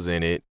flaws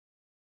in it,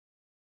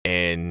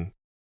 and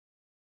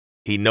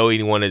he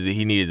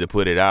needed to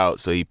put it out,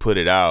 so he put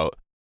it out,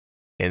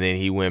 and then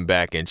he went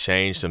back and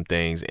changed some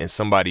things, and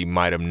somebody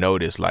might have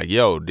noticed, like,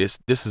 yo, this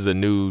is a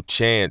new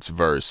Chance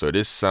verse, or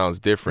this sounds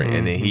different,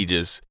 and then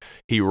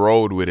he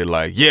rolled with it,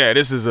 like, yeah,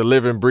 this is a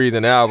living,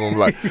 breathing album,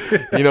 like,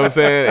 you know what I'm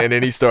saying? And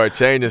then he started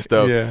changing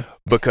stuff,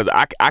 because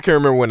I can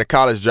remember when the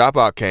College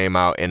Dropout came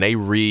out, and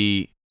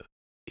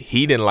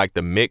he didn't like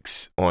the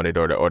mix on it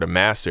or the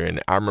master,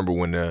 and I remember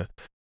when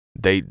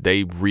they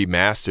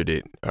remastered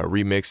it,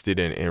 remixed it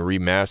and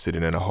remastered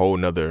it, and a whole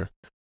nother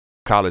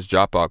College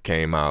Dropout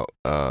came out,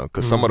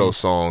 because some of those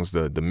songs,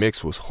 the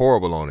mix was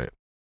horrible on it,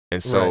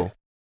 and so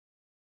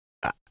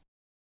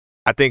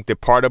I think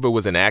that part of it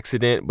was an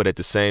accident, but at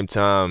the same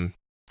time,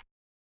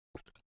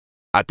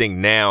 I think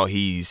now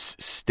he's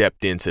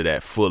stepped into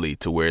that fully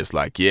to where it's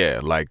like, yeah,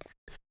 like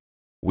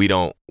we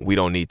don't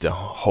need to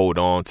hold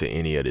on to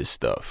any of this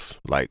stuff.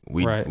 Like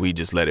we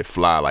just let it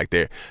fly. Like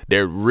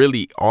there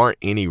really aren't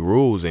any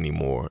rules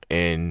anymore,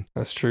 and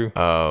that's true.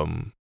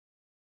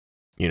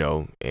 You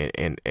know,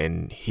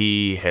 and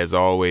he has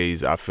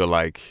always, I feel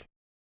like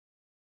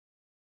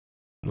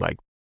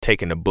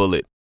taken a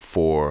bullet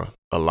for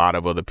a lot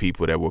of other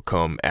people that will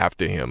come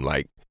after him.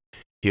 Like,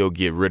 he'll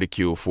get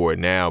ridiculed for it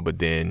now, but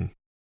then,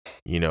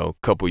 you know, a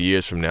couple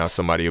years from now,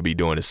 somebody will be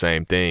doing the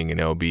same thing, and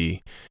it'll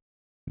be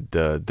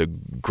the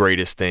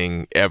greatest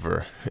thing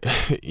ever.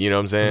 You know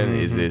what I'm saying?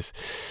 Is this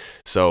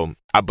so?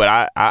 But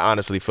I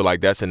honestly feel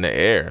like that's in the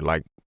air.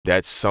 Like,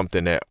 that's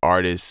something that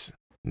artists,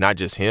 not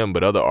just him,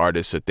 but other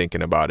artists are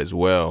thinking about as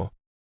well,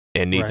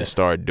 and need to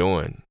start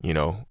doing, you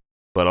know.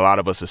 But a lot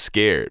of us are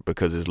scared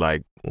because it's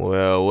like,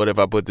 well, what if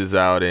I put this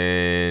out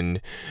and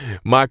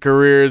my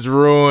career is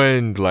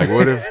ruined? Like,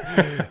 what if?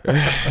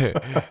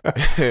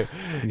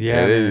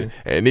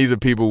 And these are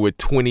people with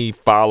 20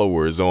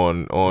 followers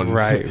on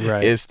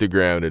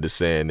Instagram that are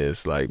saying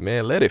this. Like,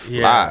 man, let it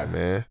fly,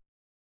 man.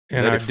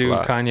 And our dude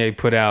Kanye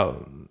put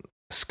out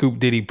Scoop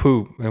Diddy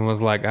Poop and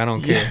was like, I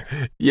don't care.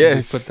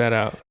 Yes. Put that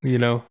out, you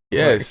know?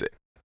 Yes.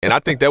 And I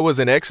think that was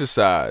an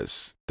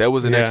exercise. That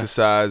was an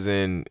exercise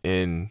in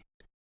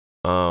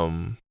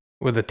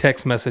with a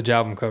text message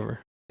album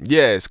cover.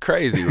 Yeah, it's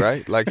crazy,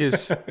 right? Like,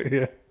 it's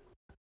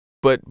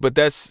But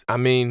that's, I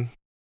mean,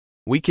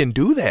 we can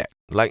do that.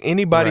 Like,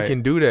 anybody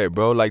can do that,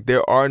 bro. Like,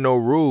 there are no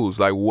rules.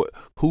 Like,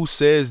 who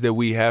says that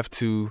we have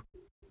to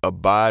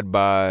abide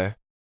by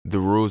the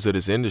rules of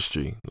this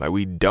industry? Like,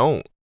 we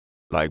don't.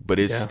 Like, but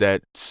it's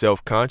that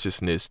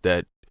self-consciousness,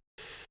 that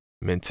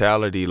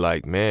mentality,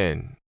 like,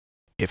 man,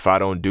 if I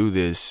don't do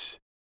this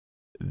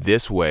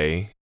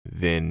way,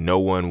 then no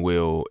one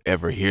will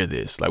ever hear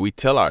this. Like, we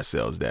tell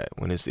ourselves that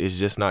when it's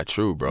just not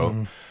true,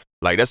 bro.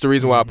 Like, that's the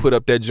reason why I put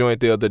up that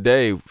joint the other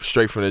day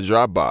straight from the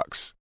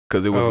Dropbox,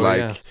 because it was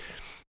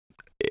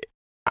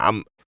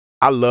I'm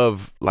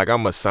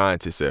a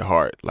scientist at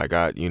heart. Like,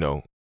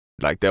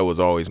 that was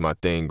always my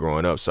thing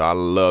growing up. So I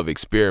love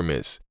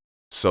experiments.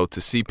 So to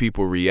see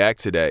people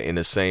react to that in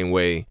the same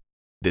way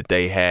that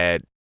they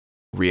had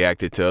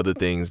reacted to other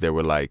things that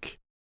were like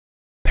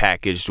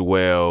packaged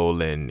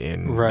well and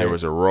there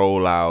was a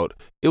rollout,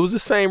 it was the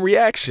same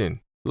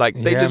reaction. Like,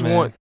 they just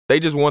want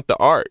the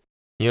art.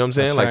 You know what I'm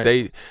saying? That's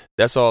like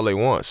that's all they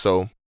want.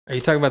 So are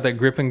you talking about that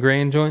Grip and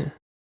Grain joint?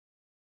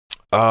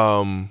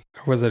 Or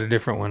was it a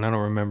different one? I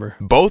don't remember.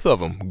 Both of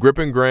them. Grip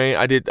and Grain.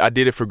 I did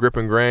it for Grip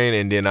and Grain,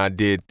 and then I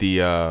did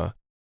the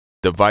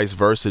Vice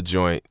Versa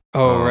joint.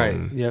 Oh, right.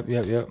 Yep.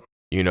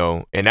 You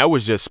know, and that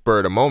was just spur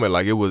of the moment.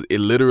 Like, it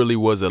literally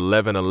was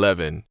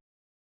 11/11,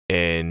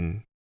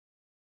 and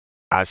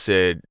I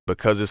said,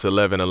 because it's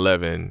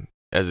 11/11,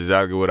 that's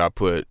exactly what I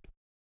put.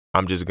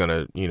 I'm just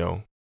gonna, you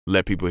know,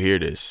 let people hear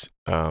this.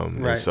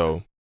 And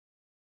so,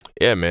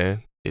 yeah,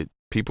 man,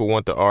 people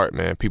want the art,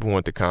 man. People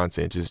want the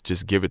content.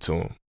 Just give it to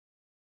them.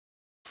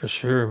 For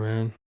sure,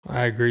 man.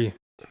 I agree.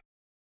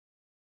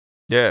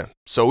 Yeah.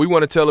 So we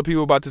want to tell the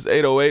people about this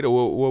 808,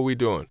 or what are we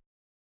doing?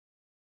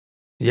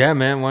 Yeah,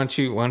 man. Why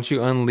don't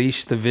you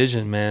unleash the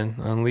vision, man?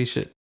 Unleash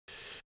it.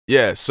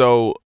 Yeah.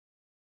 So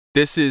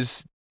this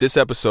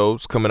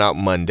episode's coming out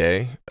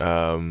Monday.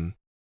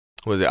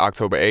 Was it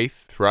October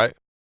 8th, right?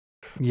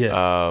 Yes.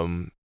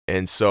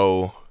 And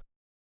so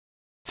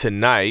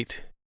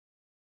tonight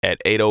at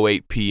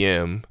 8:08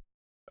 p.m.,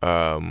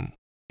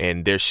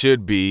 and there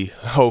should be,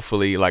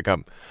 hopefully,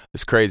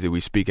 it's crazy we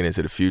speaking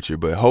into the future,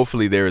 but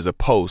hopefully there is a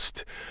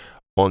post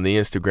on the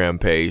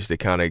Instagram page that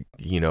kind of,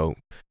 you know,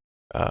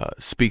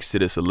 speaks to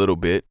this a little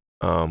bit,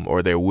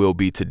 or there will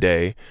be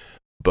today.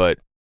 But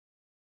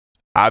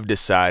I've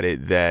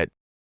decided that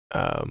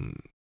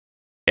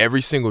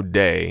every single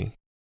day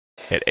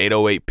at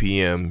 8:08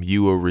 p.m.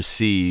 you will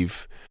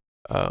receive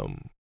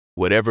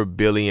whatever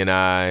Billy and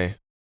I,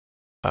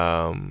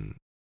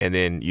 and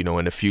then, you know,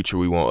 in the future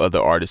we want other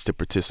artists to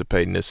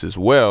participate in this as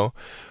well.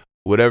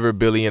 Whatever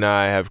Billy and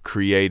I have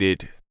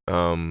created,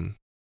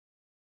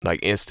 like,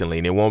 instantly,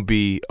 and it won't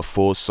be a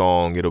full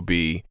song. It'll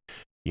be,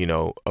 you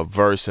know, a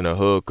verse and a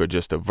hook, or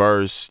just a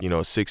verse, you know,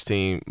 a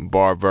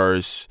 16-bar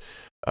verse,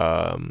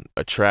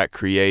 a track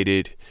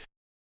created,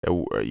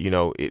 You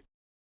know,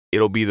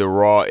 it'll be the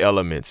raw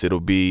elements. It'll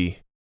be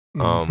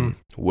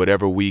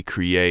whatever we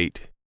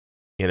create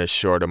in a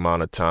short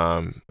amount of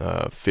time,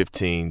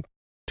 15,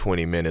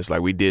 20 minutes.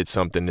 Like we did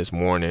something this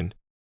morning,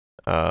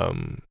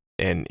 and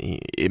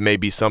it may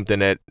be something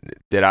that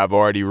I've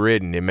already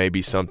written. It may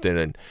be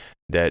something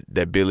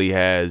that Billy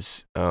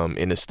has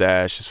in the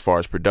stash as far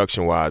as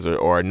production wise,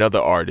 or another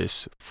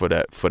artist for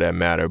that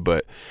matter.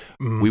 But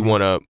we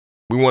wanna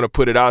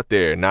put it out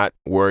there, not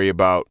worry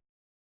about,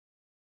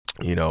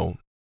 you know,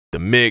 the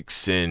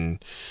mix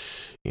and,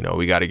 you know,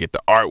 we got to get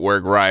the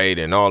artwork right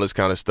and all this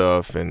kind of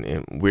stuff.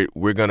 And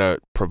we're gonna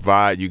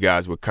provide you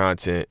guys with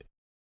content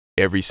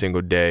every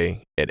single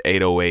day at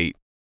 8:08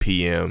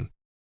 p.m.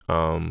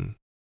 And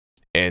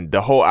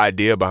the whole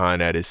idea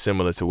behind that is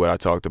similar to what I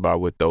talked about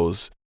with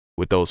those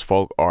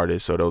folk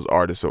artists or those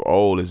artists of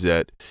old, is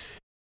that,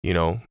 you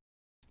know,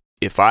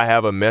 if I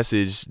have a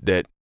message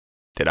that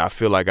I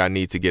feel like I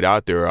need to get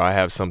out there, or I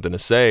have something to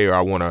say,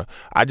 or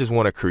I just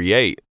want to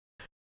create,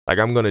 like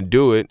I'm going to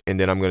do it and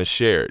then I'm going to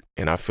share it.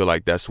 And I feel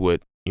like that's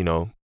what, you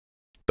know,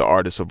 the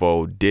artists of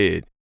old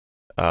did.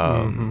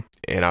 And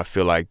I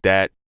feel like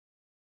that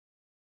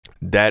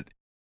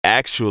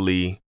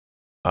actually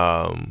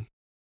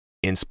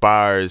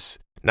inspires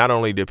not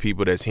only the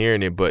people that's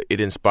hearing it, but it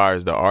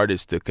inspires the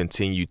artists to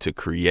continue to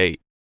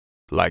create.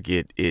 Like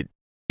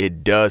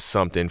it does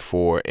something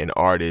for an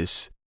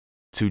artist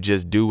to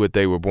just do what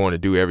they were born to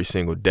do every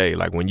single day.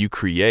 Like when you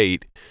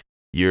create,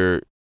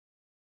 you're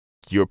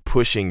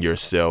pushing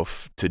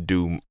yourself to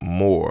do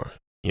more.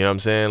 You know what I'm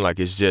saying? Like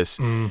it's just,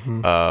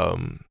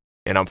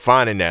 and I'm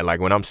finding that, like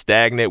when I'm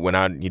stagnant,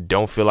 when you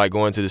don't feel like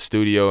going to the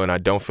studio and I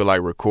don't feel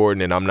like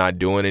recording and I'm not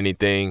doing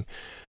anything,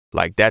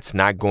 like that's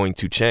not going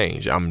to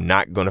change. I'm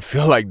not going to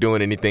feel like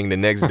doing anything the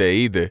next day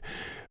either.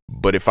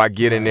 But if I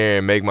get in there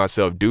and make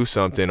myself do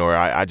something, or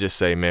I just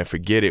say, man,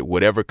 forget it.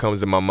 Whatever comes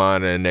to my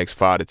mind in the next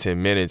 5 to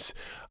 10 minutes,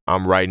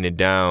 I'm writing it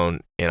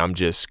down and I'm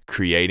just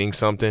creating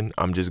something.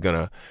 I'm just going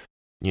to,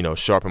 you know,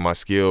 sharpen my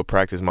skill,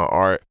 practice my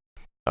art.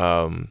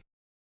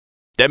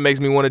 That makes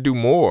me want to do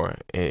more.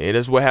 And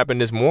that's what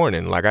happened this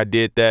morning. Like I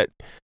did that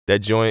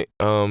joint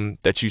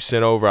that you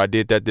sent over. I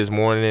did that this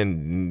morning,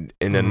 and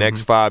in the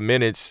next 5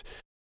 minutes,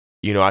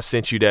 you know, I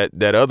sent you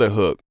that other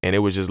hook, and it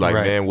was just like,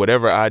 man,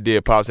 whatever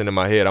idea pops into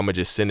my head, I'm gonna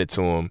just send it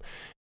to him.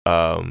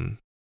 And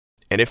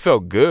it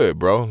felt good,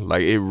 bro.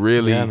 Like it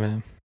really,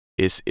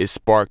 it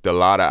sparked a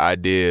lot of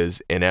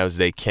ideas, and as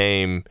they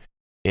came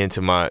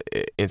into my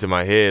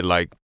head,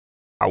 like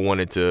I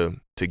wanted to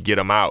get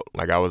them out.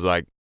 Like I was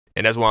like,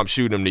 and that's why I'm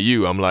shooting them to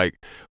you. I'm like,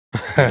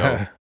 you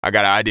know, I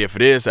got an idea for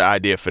this, an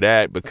idea for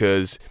that,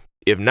 because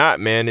if not,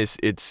 man, it's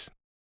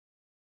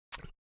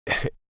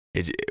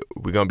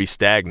we're gonna be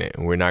stagnant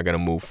and we're not gonna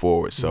move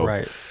forward. So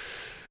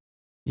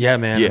yeah,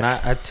 man. And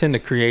I tend to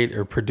create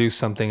or produce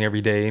something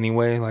every day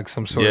anyway, like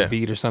some sort of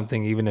beat or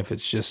something, even if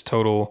it's just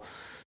total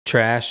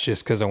trash,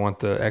 just because I want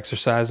the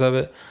exercise of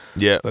it.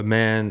 Yeah. But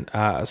man,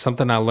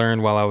 something I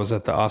learned while I was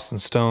at the Austin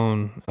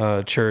Stone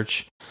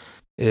church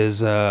is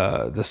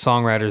the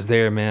songwriters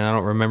there, man. I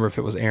don't remember if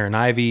it was Aaron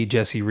Ivey,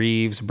 Jesse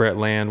Reeves, Brett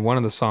Land. One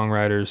of the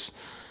songwriters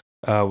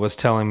was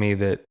telling me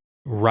that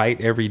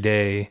write every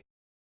day,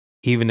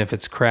 even if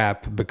it's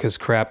crap, because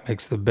crap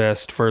makes the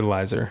best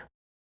fertilizer.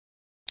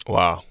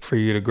 Wow. For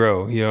you to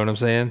grow. You know what I'm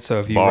saying? So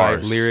if you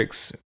write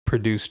lyrics,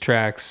 produce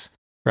tracks,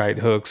 write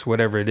hooks,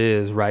 whatever it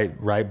is, write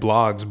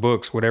blogs,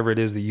 books, whatever it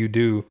is that you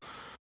do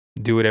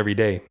it every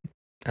day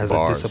as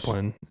a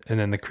discipline. And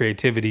then the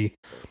creativity,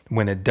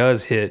 when it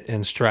does hit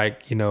and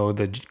strike, you know,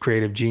 the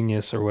creative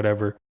genius or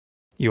whatever,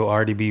 you'll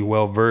already be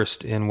well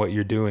versed in what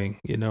you're doing,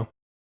 you know?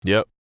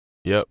 Yep.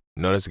 No,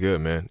 that's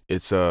good, man.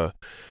 It's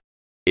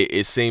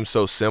it seems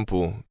so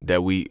simple that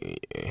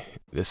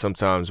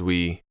sometimes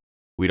we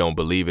don't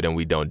believe it and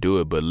we don't do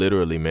it. But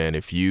literally, man,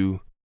 if you're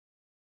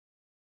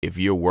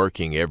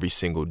working every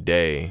single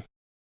day,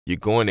 you're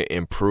going to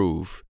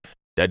improve.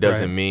 That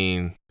doesn't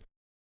mean,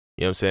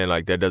 you know what I'm saying?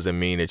 Like that doesn't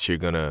mean that you're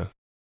gonna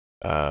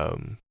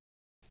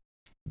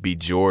be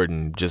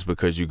Jordan just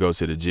because you go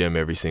to the gym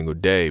every single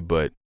day,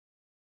 but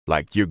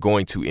like you're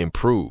going to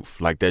improve.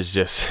 Like that's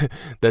just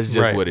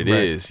what it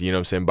is. You know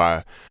what I'm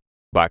saying?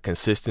 By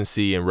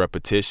consistency and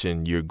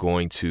repetition, you're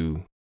going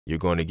to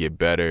get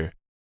better,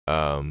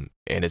 and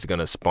it's going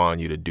to spawn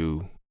you to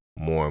do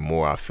more and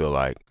more, I feel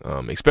like,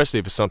 especially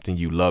if it's something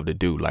you love to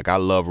do. Like I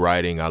love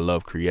writing, I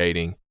love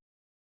creating,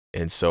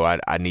 and so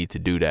I need to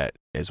do that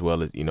as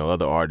well as, you know,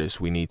 other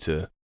artists. We need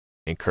to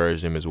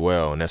encourage them as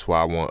well, and that's why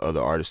I want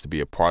other artists to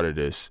be a part of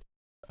this,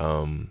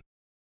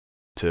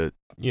 to,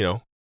 you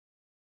know,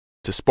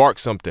 to spark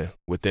something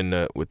within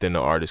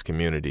the artist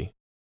community.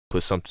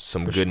 Put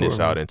some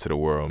goodness out into the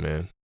world,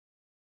 man.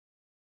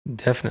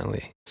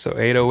 Definitely. So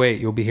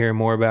 808, you'll be hearing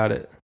more about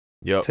it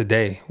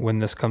today when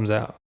this comes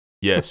out.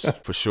 Yes,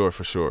 for sure.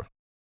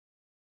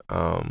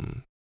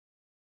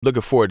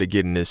 Looking forward to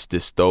getting this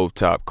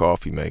stovetop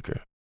coffee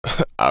maker.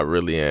 I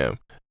really am.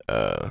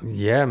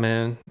 Yeah,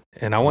 man.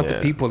 And I want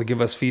the people to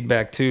give us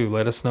feedback too.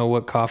 Let us know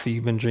what coffee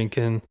you've been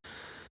drinking,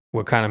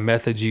 what kind of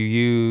methods you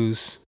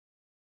use.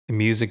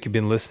 music you've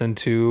been listening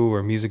to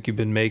or music you've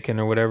been making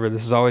or whatever.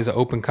 This is always an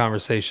open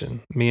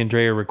conversation. Me and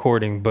Dre are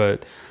recording,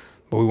 but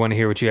we want to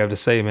hear what you have to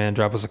say, man.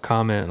 Drop us a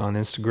comment on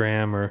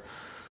Instagram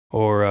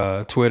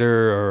or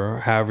Twitter or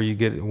however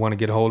you want to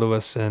get a hold of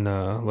us, and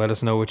let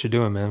us know what you're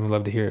doing, man. We'd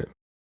love to hear it.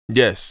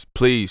 Yes,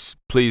 please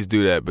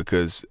do that,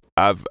 because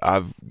I've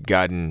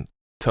gotten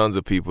tons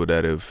of people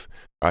that have,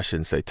 I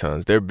shouldn't say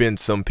tons, there have been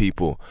some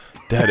people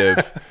that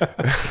have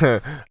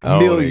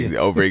millions,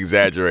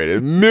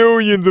 over-exaggerated,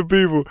 millions of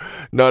people.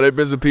 No, there have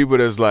been some people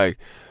that's like,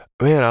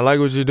 man, I like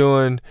what you're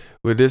doing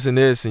with this and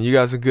this, and you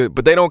got some good,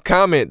 but they don't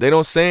comment, they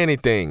don't say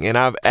anything. And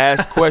I've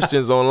asked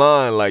questions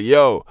online like,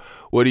 yo,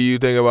 what do you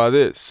think about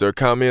this? Or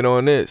comment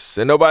on this.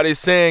 And nobody's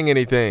saying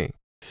anything.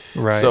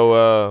 Right.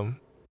 So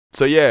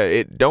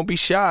yeah, don't be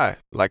shy.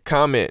 Like,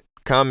 comment.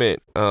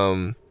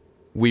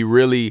 We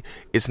really,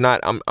 it's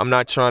not, I'm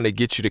not trying to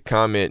get you to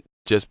comment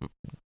just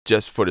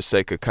for the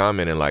sake of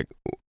commenting. Like,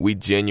 we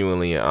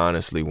genuinely and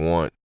honestly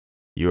want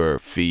your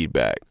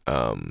feedback.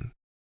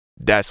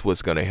 That's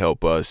what's going to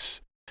help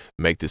us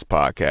make this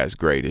podcast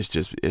great.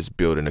 It's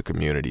building a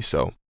community.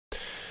 So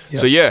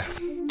yeah,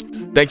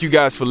 thank you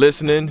guys for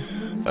listening.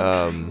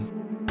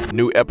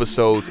 New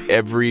episodes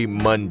every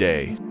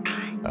Monday.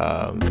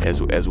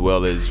 As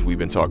well as we've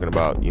been talking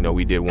about,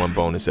 we did one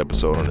bonus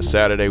episode on a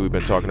Saturday. We've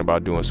been talking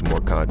about doing some more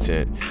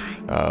content,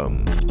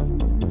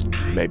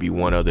 maybe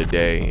one other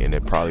day, and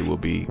it probably will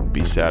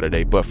be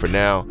Saturday. But for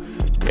now,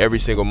 every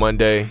single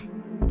Monday,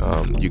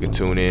 you can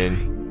tune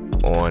in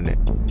on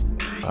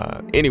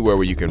anywhere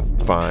where you can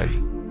find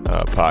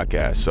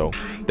podcasts. So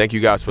thank you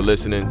guys for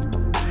listening,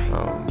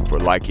 for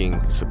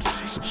liking,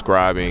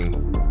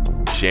 subscribing,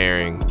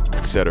 sharing,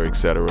 etc.,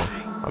 etc.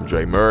 I'm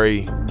Dre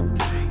Murray.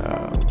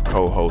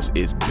 Co-host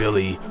is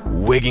Billy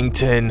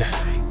Wigington.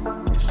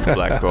 It's the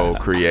Black Gold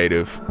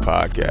Creative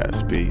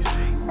Podcast. Peace.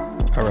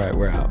 All right,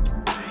 we're out.